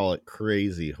can't call it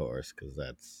Crazy Horse because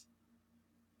that's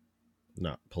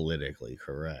not politically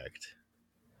correct.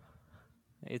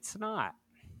 It's not.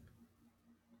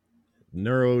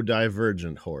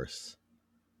 Neurodivergent horse.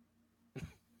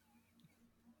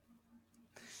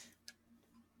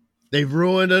 They've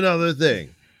ruined another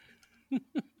thing.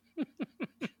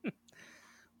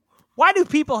 Why do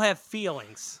people have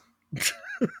feelings?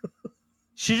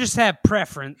 Should just have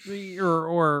preference,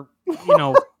 or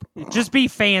just be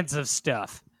fans of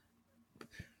stuff.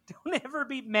 Don't ever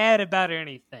be mad about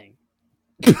anything.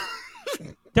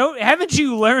 Haven't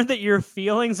you learned that your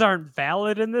feelings aren't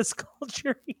valid in this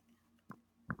culture?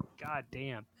 God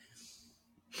damn.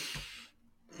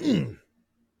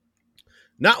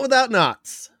 Not without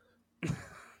knots.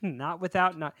 Not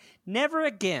without not. Never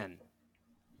again.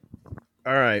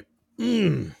 All right.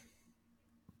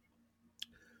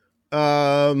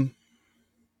 All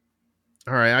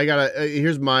right, I gotta.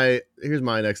 Here's my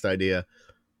next idea.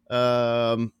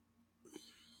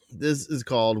 This is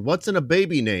called "What's in a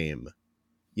Baby Name?"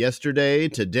 Yesterday,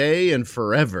 today, and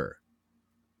forever.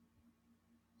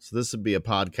 So this would be a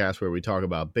podcast where we talk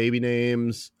about baby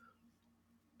names,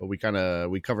 but we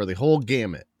cover the whole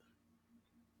gamut,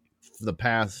 the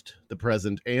past, the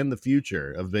present, and the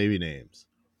future of baby names.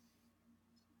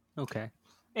 Okay,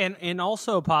 and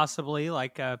also possibly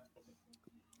like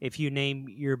if you name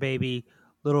your baby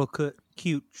Little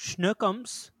Cute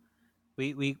Schnookums,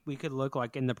 we could look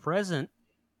like in the present.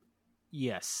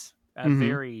 Yes,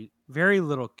 very very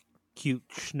little cute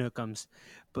Schnookums,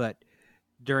 but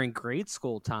during grade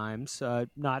school times,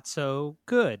 not so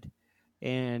good,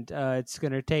 and it's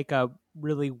going to take a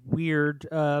really weird,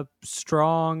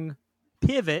 strong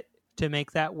pivot to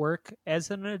make that work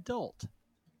as an adult.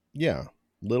 Yeah,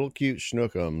 Little Cute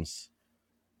Schnookums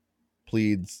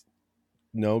pleads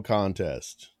no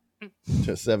contest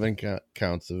to 7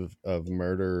 counts of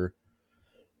murder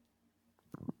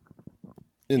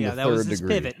in the that third was his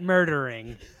degree. pivot,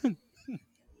 murdering.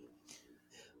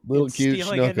 Little and Cute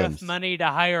stealing enough Schnookums. money to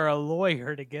hire a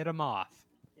lawyer to get him off.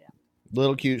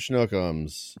 Little Cute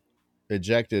Schnookums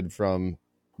ejected from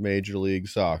Major League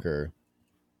Soccer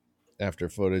after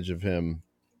footage of him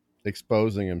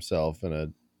exposing himself in a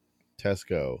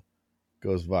Tesco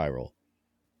goes viral.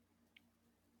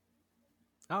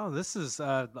 Oh, this is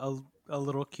a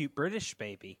little cute British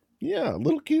baby. Yeah,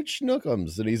 Little Cute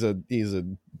Schnookums, and he's a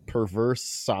perverse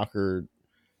soccer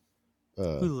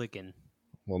Hooligan.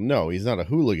 Well, no, he's not a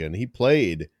hooligan. He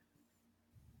played.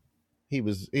 He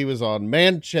was on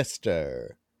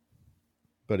Manchester,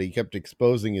 but he kept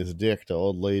exposing his dick to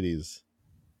old ladies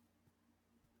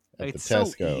at It's the so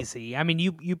Tesco. easy. I mean,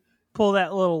 you pull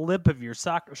that little lip of your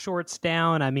soccer shorts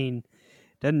down. I mean,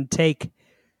 doesn't take.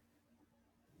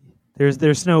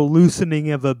 There's no loosening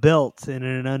of a belt and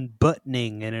an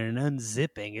unbuttoning and an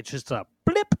unzipping. It's just a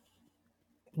blip.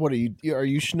 What are you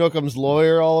Schnookums'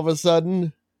 lawyer all of a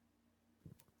sudden?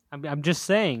 I'm just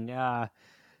saying.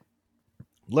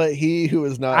 Let he who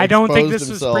is not. I don't think exposed this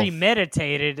himself. was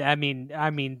premeditated. I mean,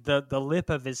 the lip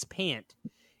of his pant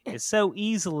is so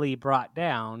easily brought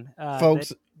down,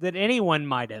 Folks, that anyone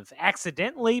might have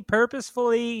accidentally,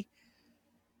 purposefully.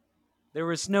 There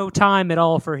was no time at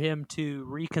all for him to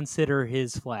reconsider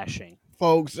his flashing.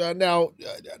 folks. Now,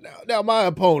 my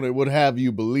opponent would have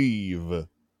you believe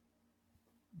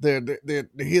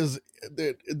that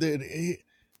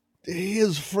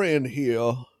his friend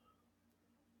here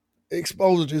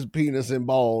exposed his penis and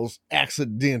balls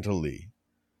accidentally.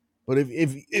 But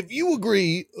if you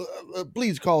agree,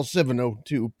 please call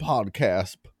 702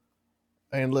 podcast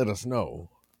and let us know.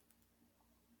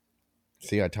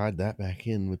 See, I tied that back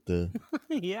in with the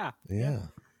Yeah. yeah.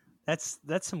 That's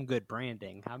some good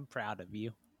branding. I'm proud of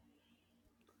you.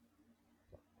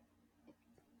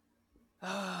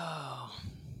 Oh,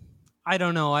 I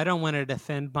don't know. I don't want to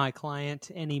defend my client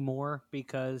anymore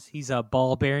because he's a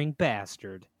ball-bearing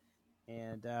bastard.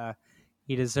 and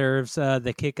he deserves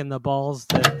the kick in the balls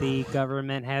that the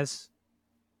government has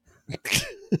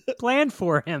planned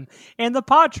for him, and the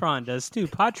Potron does too.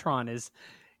 Potron is,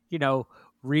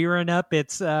 rearing up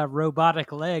its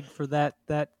robotic leg for that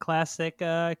classic,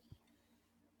 kick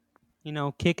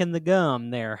in the gum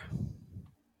there.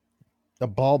 A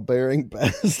ball-bearing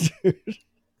bastard.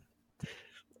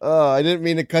 Oh, I didn't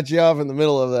mean to cut you off in the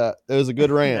middle of that. It was a good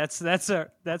rant. That's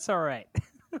all right.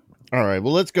 All right,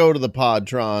 well, let's go to the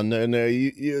Podtron, and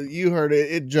you heard it.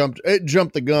 It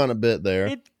jumped the gun a bit there.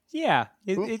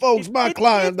 Folks, my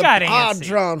client, the got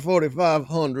antsy. Podtron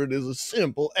 4500 is a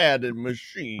simple added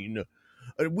machine.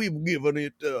 We've given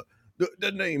it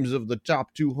the names of the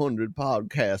top 200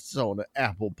 podcasts on the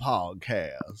Apple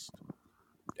Podcast.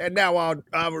 And now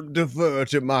I'll defer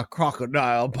to my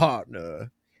crocodile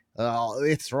partner.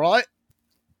 It's right.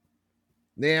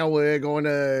 Now we're going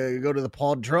to go to the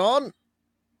Podtron.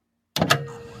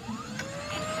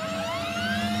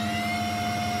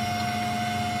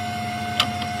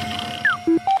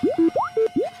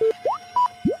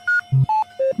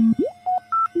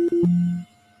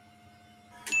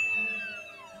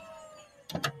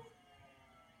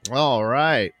 All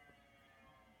right.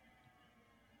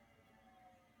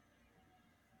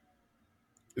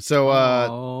 So,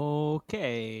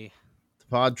 okay.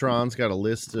 Podtron's got a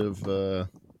list of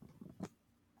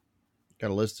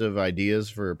ideas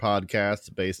for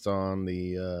podcasts based on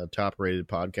the top-rated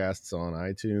podcasts on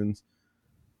iTunes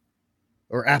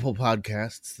or Apple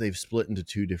Podcasts. They've split into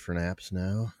 2 different apps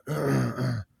now.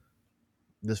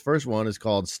 This first one is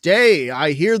called "Stay,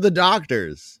 I Hear the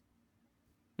Doctors."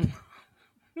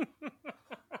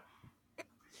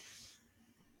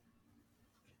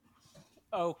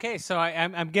 Okay, so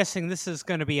I'm guessing this is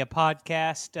going to be a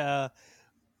podcast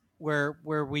where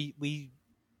we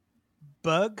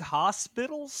bug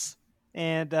hospitals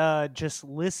and just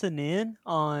listen in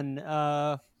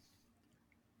on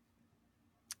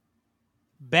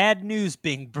bad news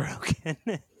being broken.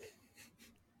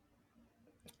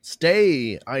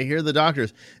 Stay, I hear the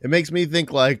doctors. It makes me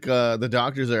think like the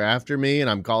doctors are after me and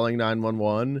I'm calling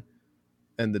 911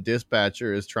 and the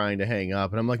dispatcher is trying to hang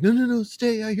up and I'm like, no,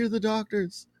 stay, I hear the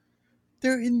doctors.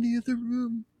 They're in the other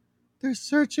room. They're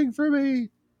searching for me.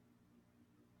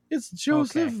 It's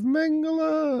Joseph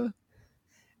Mengele.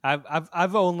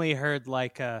 I've only heard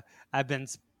like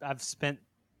I've spent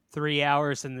 3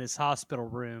 hours in this hospital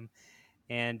room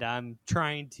and I'm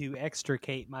trying to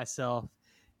extricate myself,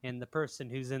 and the person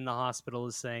who's in the hospital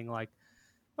is saying like,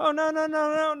 oh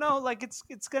no, like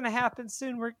it's gonna happen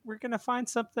soon. We're gonna find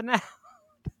something out.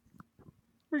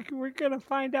 We're gonna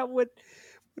find out what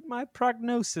my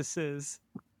prognosis is.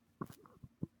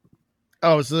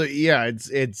 Oh, so yeah,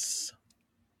 it's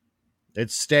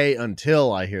stay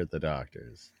until I hear the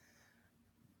doctors.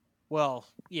 Well,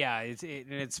 yeah,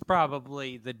 it's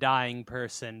probably the dying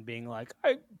person being like,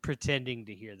 I'm pretending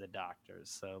to hear the doctors.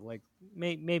 So, like,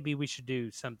 maybe we should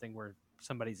do something where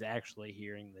somebody's actually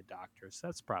hearing the doctors.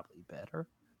 That's probably better.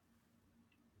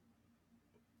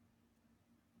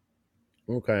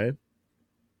 Okay.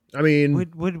 I mean,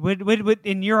 would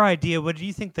in your idea, what do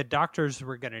you think the doctors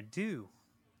were going to do?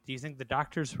 Do you think the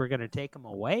doctors were going to take them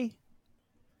away?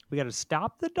 We got to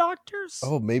stop the doctors?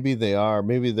 oh, maybe they are.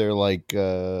 Maybe they're like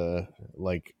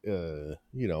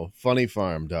funny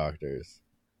farm doctors.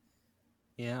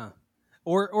 Yeah.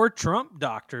 Or Trump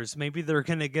doctors. Maybe they're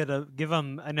going to give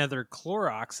them another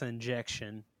Clorox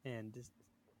injection, and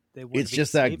they wouldn't It's be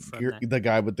just that saved from that. the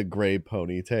guy with the gray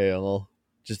ponytail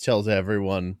just tells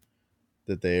everyone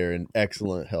that they are in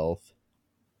excellent health.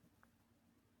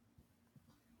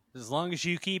 As long as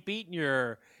you keep eating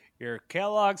your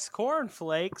Kellogg's Corn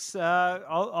Flakes,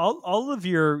 all of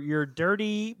your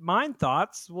dirty mind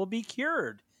thoughts will be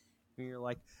cured. And you're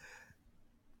like,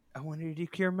 I wanted to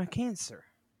cure my cancer.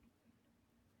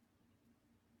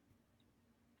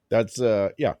 That's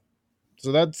yeah.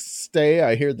 So that's stay.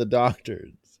 I hear the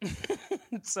doctors.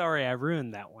 Sorry, I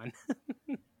ruined that one.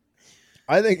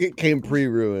 I think it came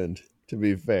pre-ruined. To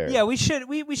be fair, Yeah, we should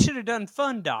have done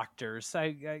fun doctors.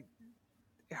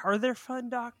 Are there fun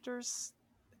doctors?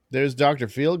 there's Dr.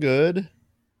 Feelgood.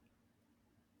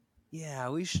 Yeah,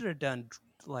 we should have done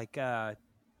like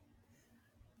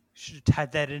should have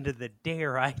tied that into the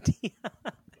Dare idea.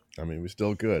 I mean, we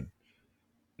still could.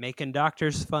 Making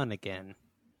doctors fun again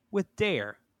with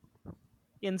Dare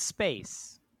in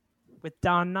space with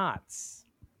Don Knotts.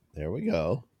 There we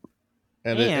go.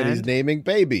 And he's naming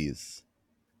babies.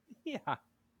 Yeah.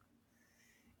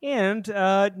 And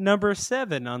number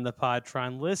 7 on the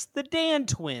Podtron list, the Dan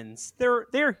twins.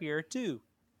 They're here too.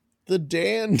 The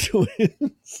Dan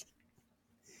twins.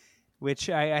 which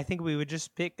I think we would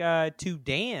just pick two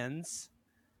Dans,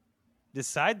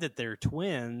 decide that they're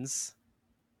twins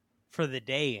for the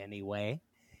day anyway,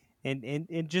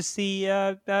 and just see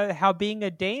how being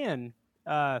a Dan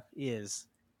is.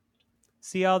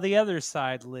 See how the other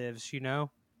side lives,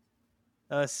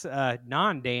 us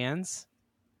non-Dans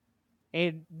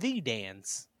and the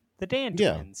Dans, the Dan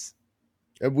Yeah. twins.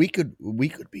 We could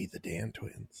be the Dan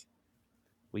twins.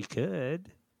 We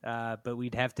could, but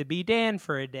we'd have to be Dan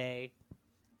for a day,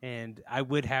 and I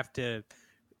would have to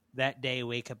that day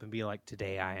wake up and be like,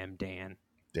 "Today I am Dan."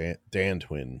 Dan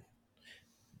twin.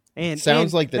 And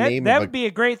Sounds like the that, name that of would be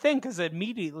a great thing because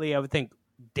immediately I would think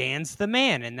Dan's the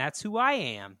man, and that's who I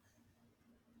am.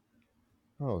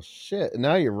 Oh shit!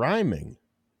 Now you're rhyming.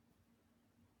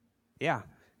 Yeah,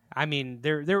 I mean,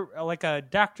 they're like a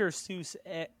Dr.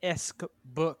 Seuss-esque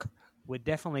book would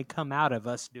definitely come out of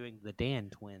us doing the Dan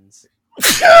twins.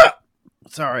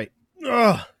 Sorry.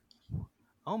 Ugh.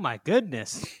 Oh my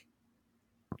goodness!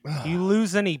 Do you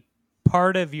lose any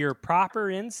part of your proper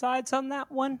insides on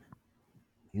that one?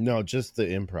 No, just the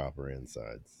improper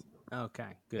insides.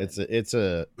 Okay, good. It's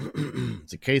a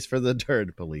it's a case for the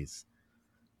turd police.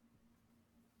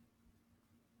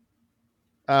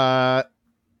 All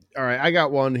right, I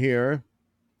got one here.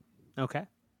 Okay.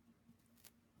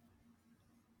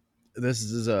 This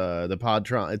is the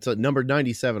Podtron. It's number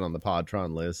 97 on the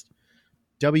Podtron list.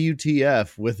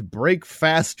 WTF with Break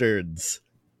Fastards.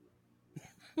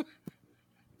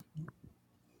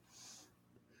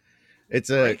 It's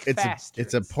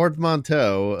a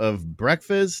portmanteau of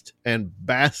breakfast and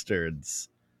bastards,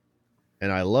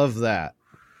 and I love that.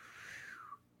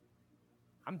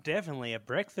 I'm definitely a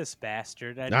breakfast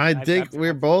bastard. I think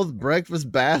we're both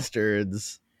breakfast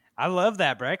bastards. I love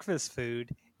that breakfast food,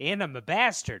 and I'm a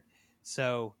bastard.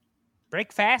 So,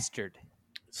 breakfastard.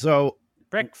 So,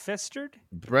 Breakfastard?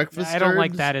 breakfast. I don't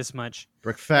like that as much.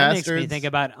 Breakfastards. That makes me think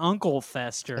about Uncle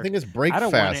Fester. I think it's I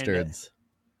don't want it to- breakfastards.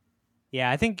 Yeah,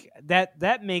 I think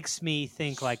that makes me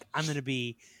think like I'm going to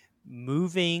be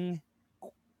moving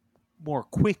more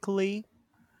quickly.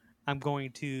 I'm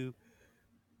going to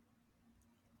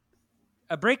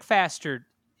a breakfastard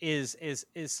is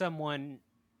someone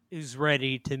who's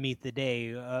ready to meet the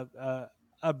day.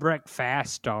 A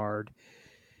breakfastard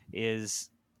is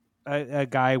a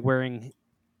guy wearing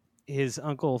his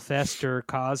Uncle Fester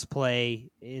cosplay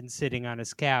and sitting on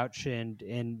his couch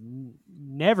and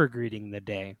never greeting the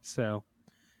day. So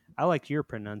I like your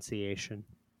pronunciation.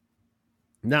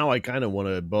 Now I kind of want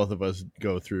to both of us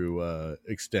go through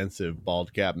extensive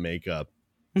bald cap makeup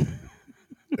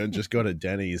and just go to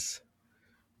Denny's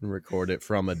and record it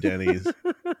from a Denny's.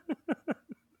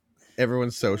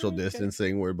 Everyone's social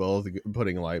distancing. We're both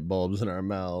putting light bulbs in our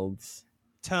mouths.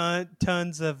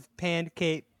 Tons of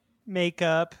pancake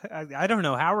makeup. I don't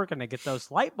know how we're going to get those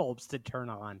light bulbs to turn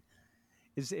on.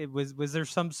 Was there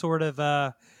some sort of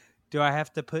do I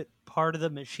have to put part of the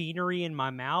machinery in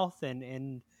my mouth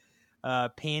and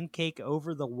pancake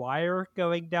over the wire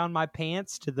going down my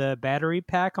pants to the battery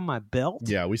pack on my belt?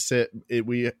 Yeah,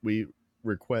 we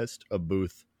request a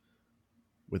booth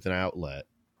with an outlet,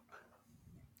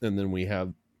 and then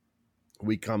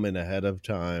we come in ahead of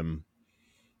time.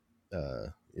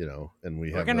 And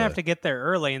we're gonna have to get there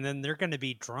early, and then they're gonna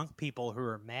be drunk people who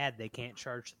are mad they can't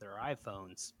charge their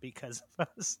iPhones because of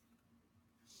us.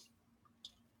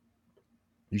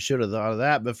 You should have thought of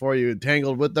that before you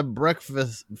tangled with the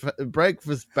breakfast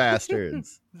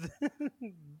bastards.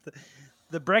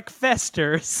 the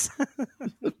breakfasters.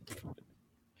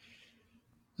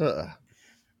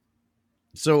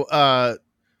 So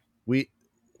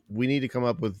we need to come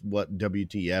up with what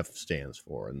WTF stands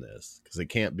for in this, because it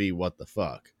can't be what the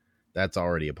fuck. That's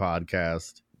already a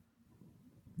podcast.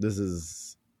 This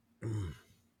is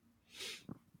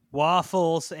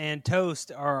waffles and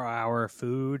toast are our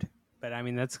food, but I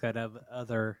mean that's kind of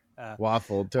other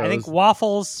waffle toast. I think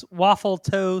waffle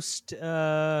toast,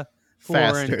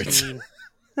 Florentine.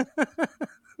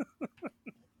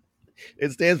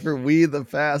 It stands for We the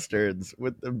Fastards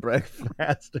with the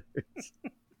breakfasters.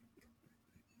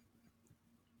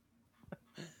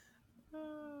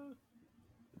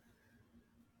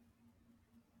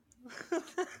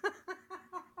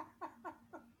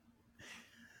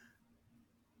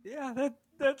 Yeah,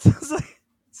 that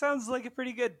sounds like a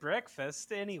pretty good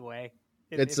breakfast. Anyway,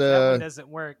 if that one doesn't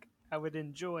work, I would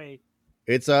enjoy.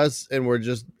 It's us, and we're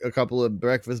just a couple of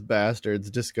breakfast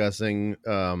bastards discussing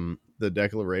the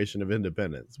Declaration of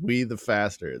Independence. We the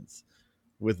Fastards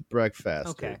with breakfastards.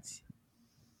 Okay.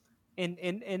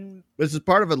 And this is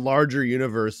part of a larger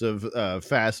universe of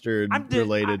fastard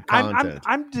related content.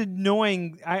 I'm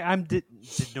denying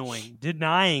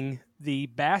the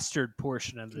bastard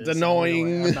portion of this.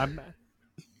 Annoying.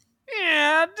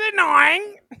 Yeah,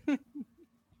 annoying.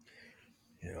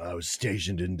 I was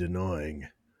stationed in Denoying.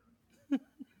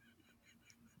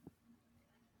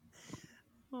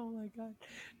 Oh my god.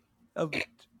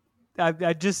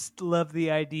 I just love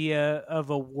the idea of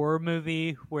a war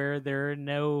movie where there are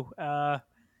no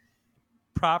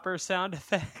proper sound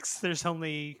effects. There's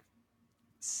only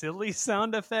silly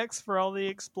sound effects for all the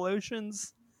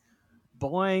explosions,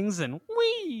 boings and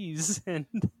wheeze, and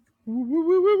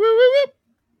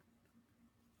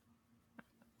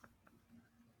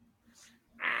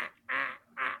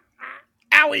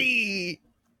Owie!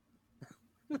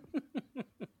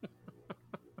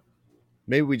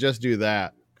 Maybe we just do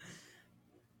that.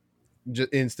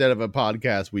 Instead of a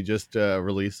podcast, we just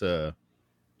release a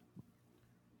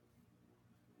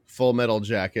Full Metal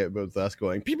Jacket with us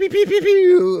going pew pew pew pew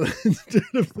pew instead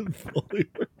of the fully.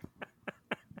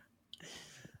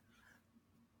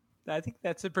 I think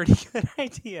that's a pretty good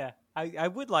idea. I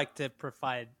would like to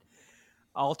provide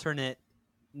alternate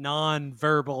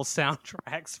non-verbal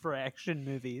soundtracks for action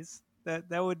movies. That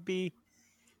would be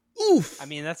Oof. I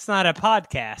mean, that's not a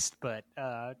podcast, but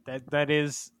that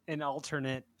is an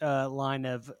alternate line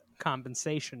of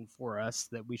compensation for us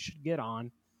that we should get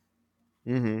on.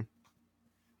 Mm-hmm.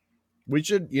 We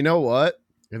should. You know what?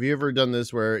 Have you ever done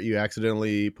this where you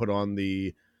accidentally put on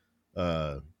the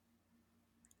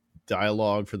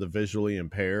dialogue for the visually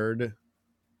impaired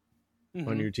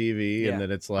on your TV, Yeah. and then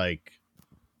it's like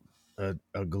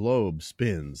a globe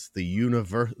spins, the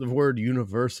word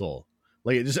universal.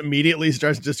 Like it just immediately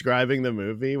starts describing the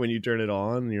movie when you turn it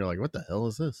on, and you're like, "What the hell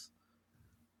is this?"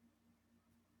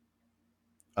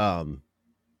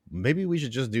 Maybe we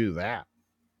should just do that.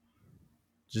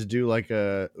 Just do like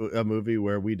a movie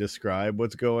where we describe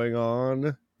what's going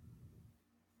on.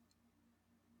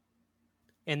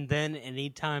 And then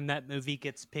anytime that movie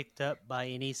gets picked up by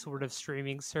any sort of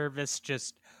streaming service,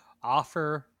 just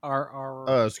offer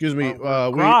our Excuse me,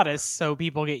 gratis so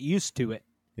people get used to it.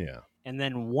 Yeah. And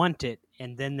then want it,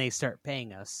 and then they start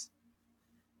paying us.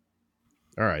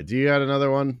 All right. Do you got another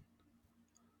one?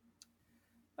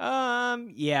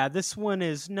 Yeah, this one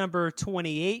is number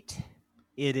 28.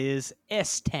 It is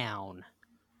S-Town.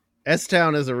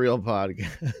 S-Town is a real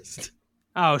podcast.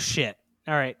 Oh, shit.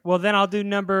 All right. Well, then I'll do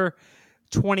number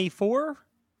 24.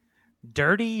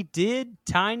 Dirty Did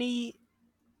Tiny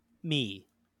Me.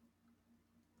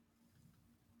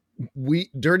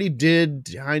 Dirty Did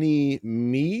Tiny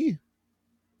Me?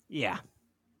 Yeah.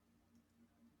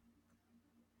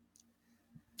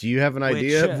 Do you have an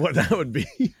idea of what that would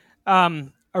be?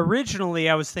 Originally,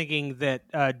 I was thinking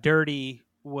that Dirty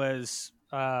was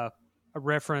a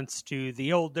reference to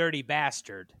the old dirty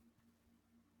bastard.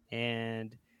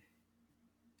 And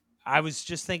I was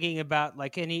just thinking about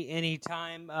like any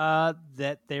time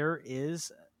that there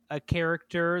is a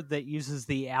character that uses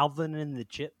the Alvin and the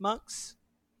Chipmunks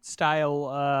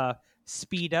style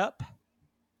speed up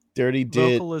Dirty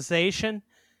Did vocalization.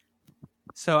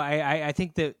 So I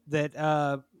think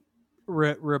that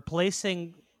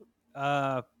replacing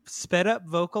sped up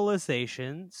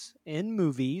vocalizations in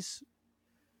movies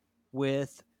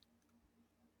with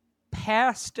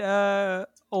past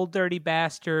old dirty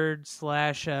bastard /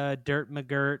 Dirt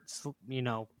McGirt,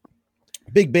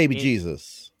 Big Baby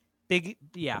Jesus. big,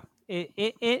 yeah.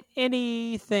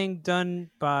 Anything done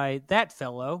by that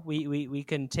fellow, we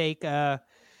can take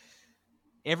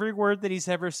every word that he's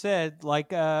ever said, like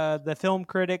the film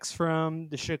critics from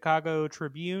the Chicago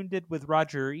Tribune did with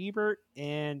Roger Ebert,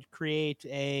 and create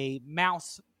a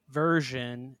mouse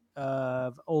version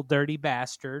of Old Dirty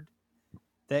Bastard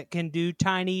that can do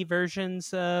tiny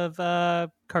versions of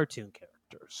cartoon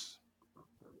characters.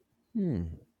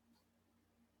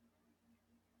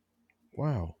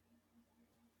 Wow.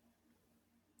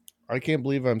 I can't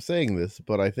believe I'm saying this,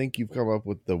 but I think you've come up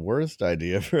with the worst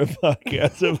idea for a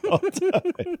podcast of all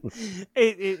time.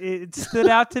 It stood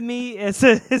out to me as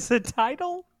a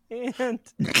title, and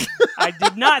I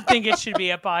did not think it should be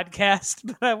a podcast,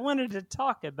 but I wanted to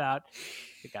talk about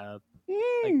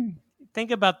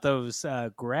think about those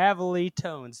gravelly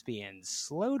tones being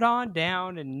slowed on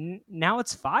down, and now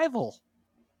it's Fievel.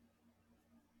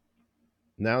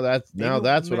 Now that's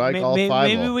what I call Fievel.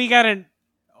 Maybe we got an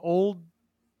old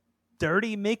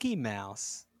dirty Mickey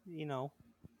Mouse,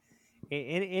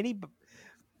 any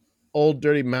Old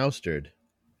Dirty Moustard.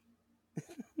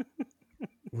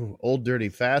 Ooh, Old Dirty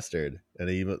Fastard, and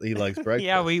he likes breakfast.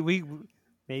 Yeah, we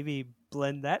maybe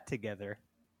blend that together.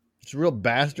 It's a real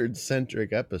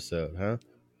bastard-centric episode, huh?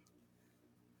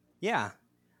 Yeah,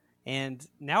 and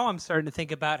now I'm starting to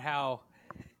think about how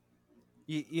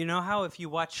you know how if you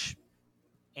watch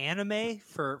anime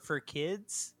for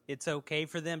kids, it's okay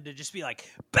for them to just be like,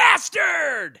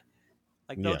 bastard!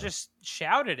 Like, they'll Yeah. just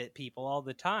shout it at people all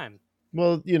the time.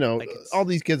 Well, Like it's- all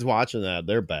these kids watching that,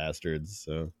 they're bastards.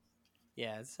 So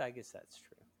Yeah, I guess that's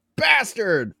true.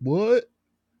 bastard. What?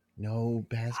 No,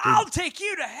 bastard. I'll take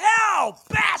you to hell,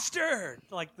 bastard!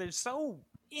 Like, they're so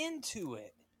into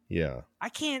it. Yeah. I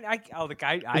can't. I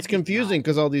It's confusing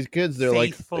because all these kids, they're like, "Are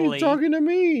you faithfully- talking to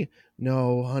me?"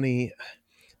 No, honey.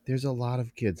 There's a lot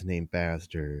of kids named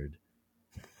Bastard.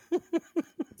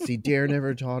 See, Dare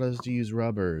never taught us to use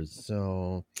rubbers,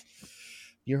 so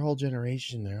your whole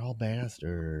generation, they're all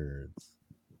bastards.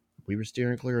 We were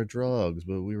steering clear of drugs,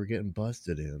 but we were getting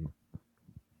busted in.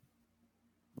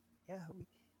 Yeah,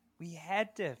 we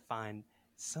had to find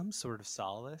some sort of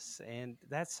solace, and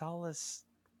that solace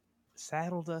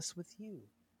saddled us with you.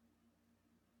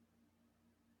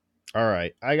 All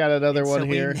right, I got another And one so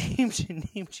here. We named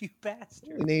you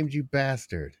bastard. We named you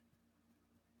Bastard.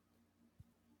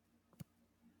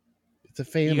 It's a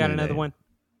family You got another name. one?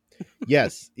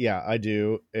 Yes, yeah, I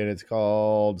do, and it's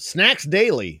called Snacks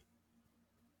Daily.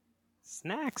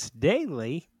 Snacks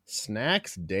Daily.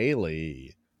 Snacks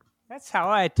Daily. That's how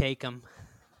I take them.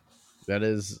 That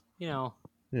is, You know,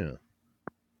 yeah.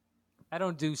 I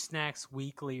don't do snacks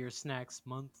weekly or snacks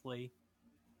monthly.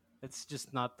 It's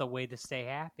just not the way to stay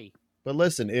happy. But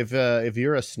listen, if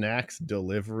you're a snacks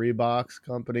delivery box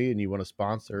company and you want to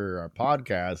sponsor our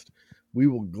podcast, we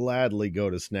will gladly go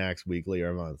to Snacks Weekly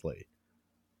or Monthly.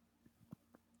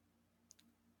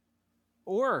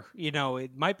 Or,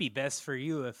 it might be best for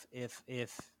you if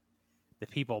the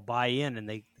people buy in and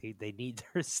they need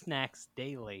their snacks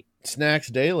daily. Snacks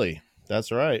Daily.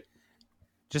 That's right.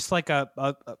 Just like a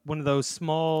one of those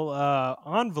small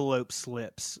envelope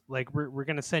slips. Like we're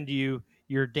gonna send you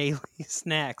your daily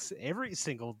snacks every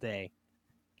single day.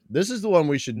 This is the one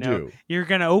we should No, do. you're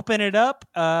gonna open it up.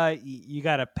 You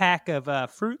got a pack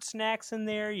of fruit snacks in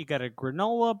there. You got a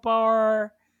granola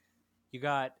bar. You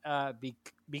got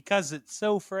because it's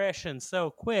so fresh and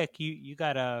so quick. You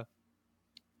got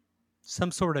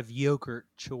some sort of yogurt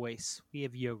choice. We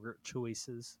have yogurt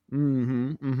choices.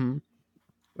 Mm-hmm. Mm-hmm.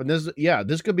 And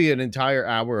this could be an entire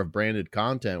hour of branded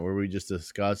content where we just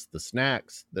discuss the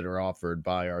snacks that are offered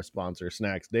by our sponsor,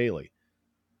 Snacks Daily.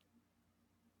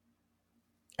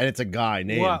 And it's a guy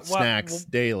named Snacks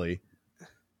Daily.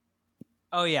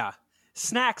 Oh yeah,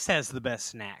 Snacks has the best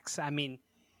snacks. I mean,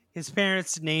 his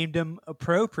parents named him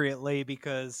appropriately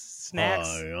because Snacks.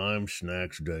 Hi, I'm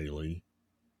Snacks Daily.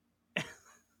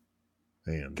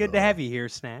 And, Good to have you here,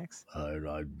 Snacks.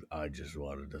 I just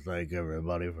wanted to thank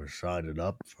everybody for signing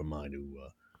up for my new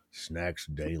Snacks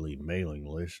Daily mailing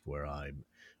list where I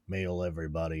mail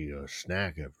everybody a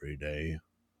snack every day.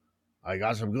 I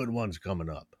got some good ones coming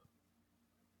up.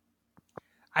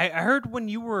 I heard when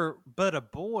you were but a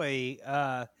boy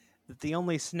that the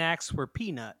only snacks were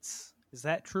peanuts. Is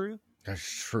that true? That's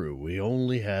true. We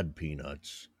only had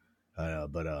peanuts.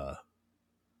 But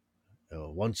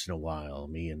once in a while,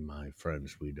 me and my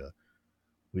friends,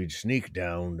 we'd sneak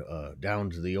down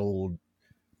to the old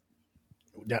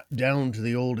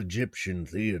Egyptian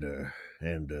theater,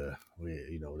 and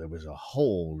there was a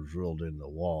hole drilled in the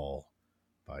wall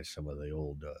by some of the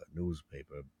old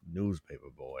newspaper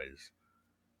boys,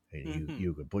 and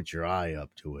you could put your eye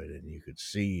up to it, and you could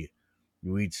see.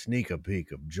 We'd sneak a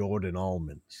peek of Jordan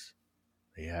almonds.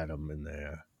 They had them in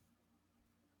there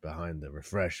behind the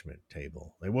refreshment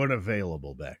table. They weren't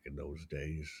available back in those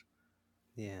days.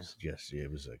 Yeah.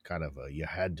 It was a kind of you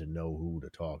had to know who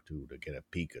to talk to get a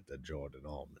peek at the Jordan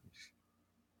almonds.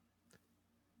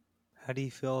 How do you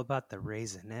feel about the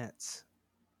Raisinets?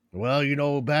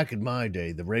 Well, back in my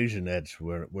day, the Raisinets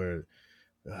were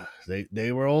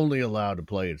they were only allowed to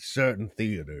play at certain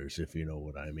theaters, if you know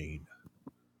what I mean.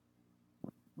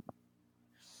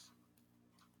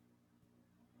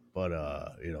 But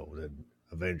then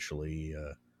eventually,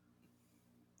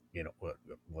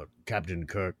 what Captain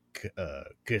Kirk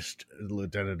kissed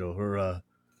Lieutenant Uhura,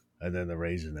 and then the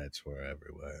Raisinets were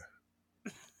everywhere.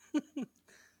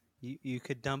 You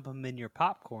could dump them in your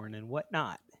popcorn and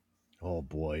whatnot. Oh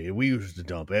boy, we used to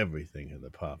dump everything in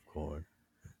the popcorn.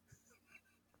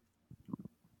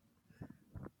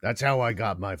 That's how I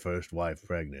got my first wife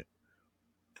pregnant.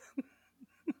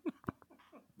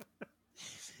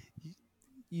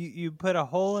 You put a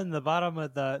hole in the bottom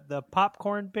of the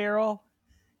popcorn barrel,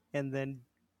 and then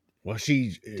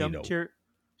She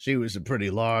was a pretty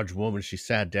large woman. She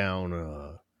sat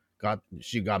down,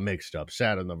 she got mixed up,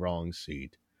 sat in the wrong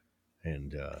seat,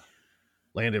 and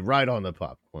landed right on the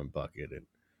popcorn bucket. And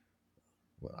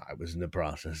I was in the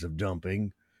process of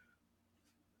dumping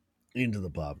into the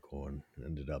popcorn.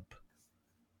 Ended up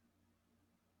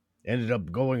ended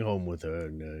up going home with her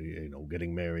and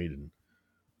getting married. And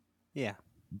Yeah.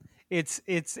 It's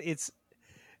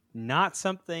not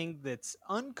something that's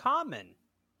uncommon.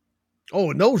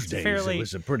 in those It's days fairly- it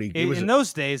was a pretty. In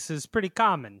those days, it was pretty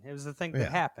common. It was a thing that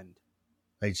Yeah. happened.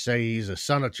 They'd say he's a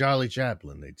son of Charlie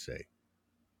Chaplin. They'd say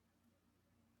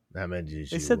that meant They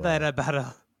said that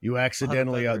about you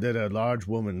accidentally other- that a large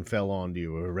woman fell onto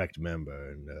your erect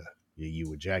member and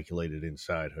you ejaculated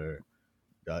inside her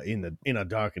in a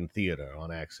darkened theater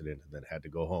on accident, and then had to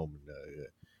go home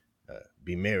and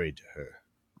be married to her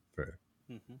for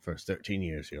first 13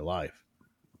 years of your life.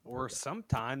 or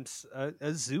sometimes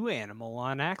a zoo animal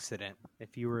on accident.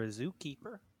 If you were a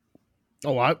zookeeper.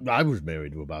 Oh, I was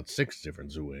married to about 6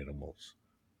 different zoo animals.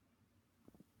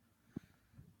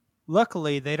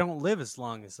 Luckily, they don't live as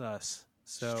long as us.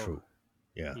 So It's true.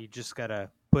 Yeah. you just got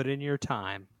to put in your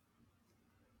time.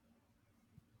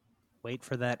 Wait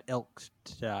for that elk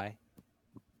to die.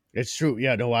 It's true.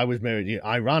 Yeah, no, I was married.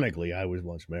 Ironically, I was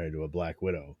once married to a black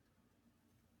widow.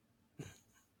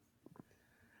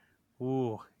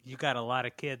 Ooh, you got a lot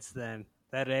of kids then.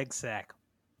 That egg sack.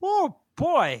 Oh,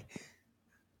 boy.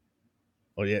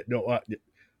 Oh, yeah. No,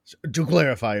 to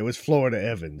clarify, it was Florida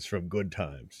Evans from Good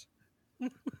Times.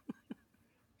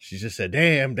 She just said,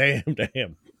 damn, damn,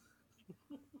 damn.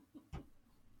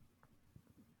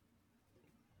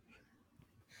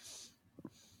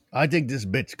 I think this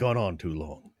bit's gone on too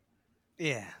long.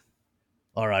 Yeah.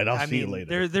 All right, I'll see you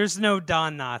later. There's no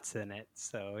Don Knotts in it,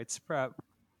 so it's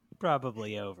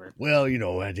probably over. Well,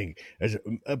 I think it's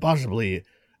possibly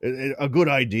a good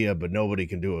idea, but nobody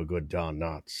can do a good Don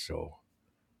Knotts, so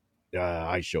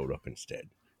I showed up instead.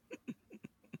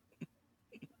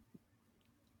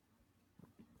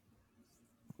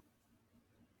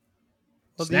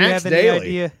 Well, do Snacks you have any Daily.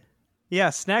 idea? Yeah,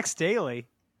 Snacks Daily.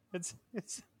 It's a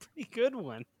pretty good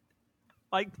one.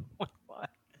 Like what?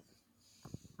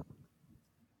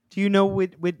 Do you know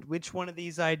which one of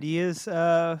these ideas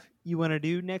you want to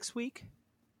do next week?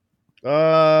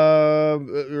 We're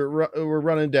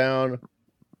running down.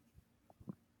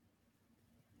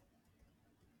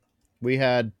 We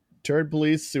had Turd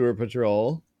Police Sewer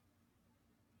Patrol,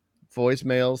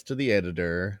 voicemails to the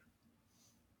editor,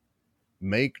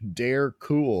 make Dare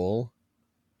Cool,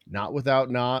 Not Without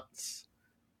Knots,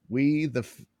 we the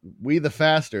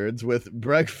Fastards with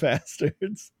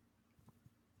Breakfastards,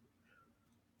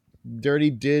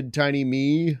 Dirty Did Tiny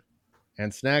Me,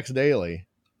 and Snacks Daily.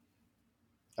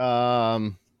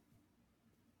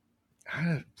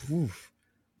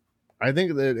 I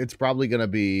think that it's probably going to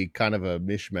be kind of a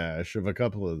mishmash of a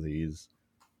couple of these.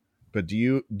 But do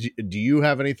you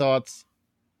have any thoughts?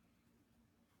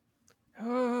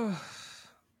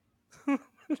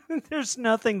 There's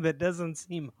nothing that doesn't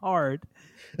seem hard.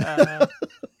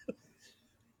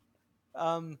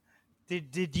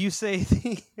 Did you say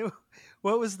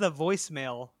what was the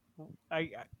voicemail?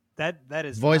 That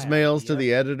is my Voicemails to idea.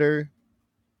 the editor.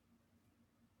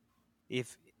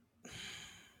 If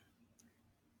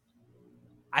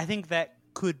I think that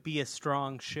could be a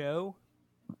strong show,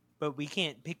 but we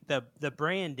can't pick the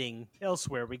branding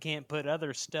elsewhere. We can't put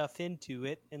other stuff into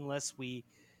it unless we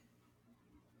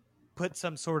put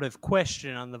some sort of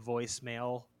question on the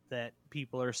voicemail that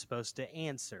people are supposed to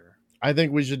answer. I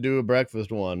think we should do a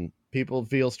breakfast one. People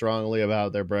feel strongly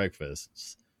about their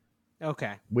breakfasts.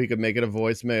 Okay. We could make it a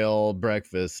voicemail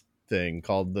breakfast thing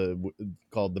called the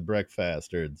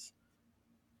Breakfastards.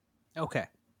 Okay.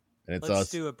 And it's Let's us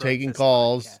do a taking breakfast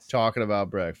calls, podcast. talking about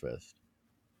breakfast.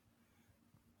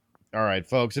 All right,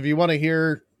 folks, if you want to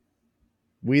hear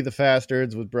We the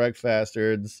Fastards with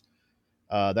Breakfastards,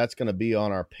 that's going to be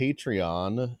on our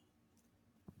Patreon.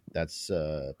 That's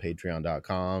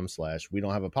patreon.com/we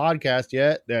don't have a podcast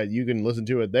yet. You can listen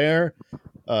to it there.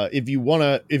 If you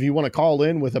want to call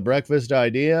in with a breakfast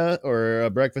idea or a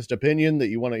breakfast opinion that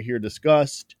you want to hear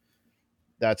discussed,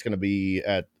 that's going to be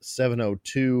at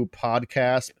 702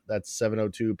 podcast. That's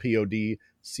 702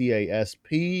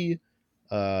 PODCASP.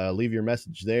 Leave your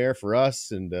message there for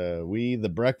us, and we, the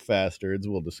Breakfastards,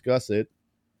 will discuss it.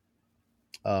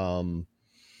 Other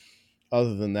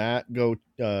than that, go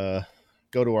to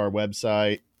our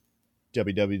website,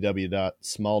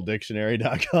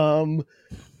 www.smalldictionary.com.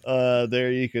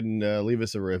 There you can leave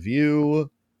us a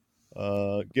review.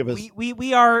 Give us.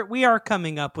 We are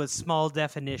coming up with small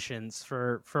definitions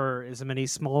for as many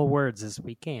small words as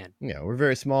we can. Yeah, we're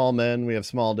very small men. We have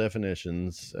small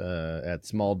definitions at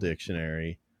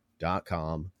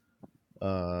smalldictionary.com.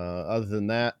 Other than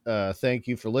that, thank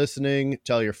you for listening.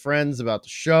 Tell your friends about the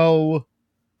show,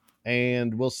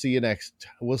 and we'll see you next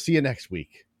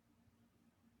week.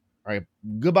 All right,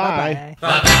 goodbye.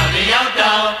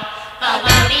 Bye-bye.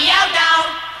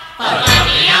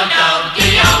 Out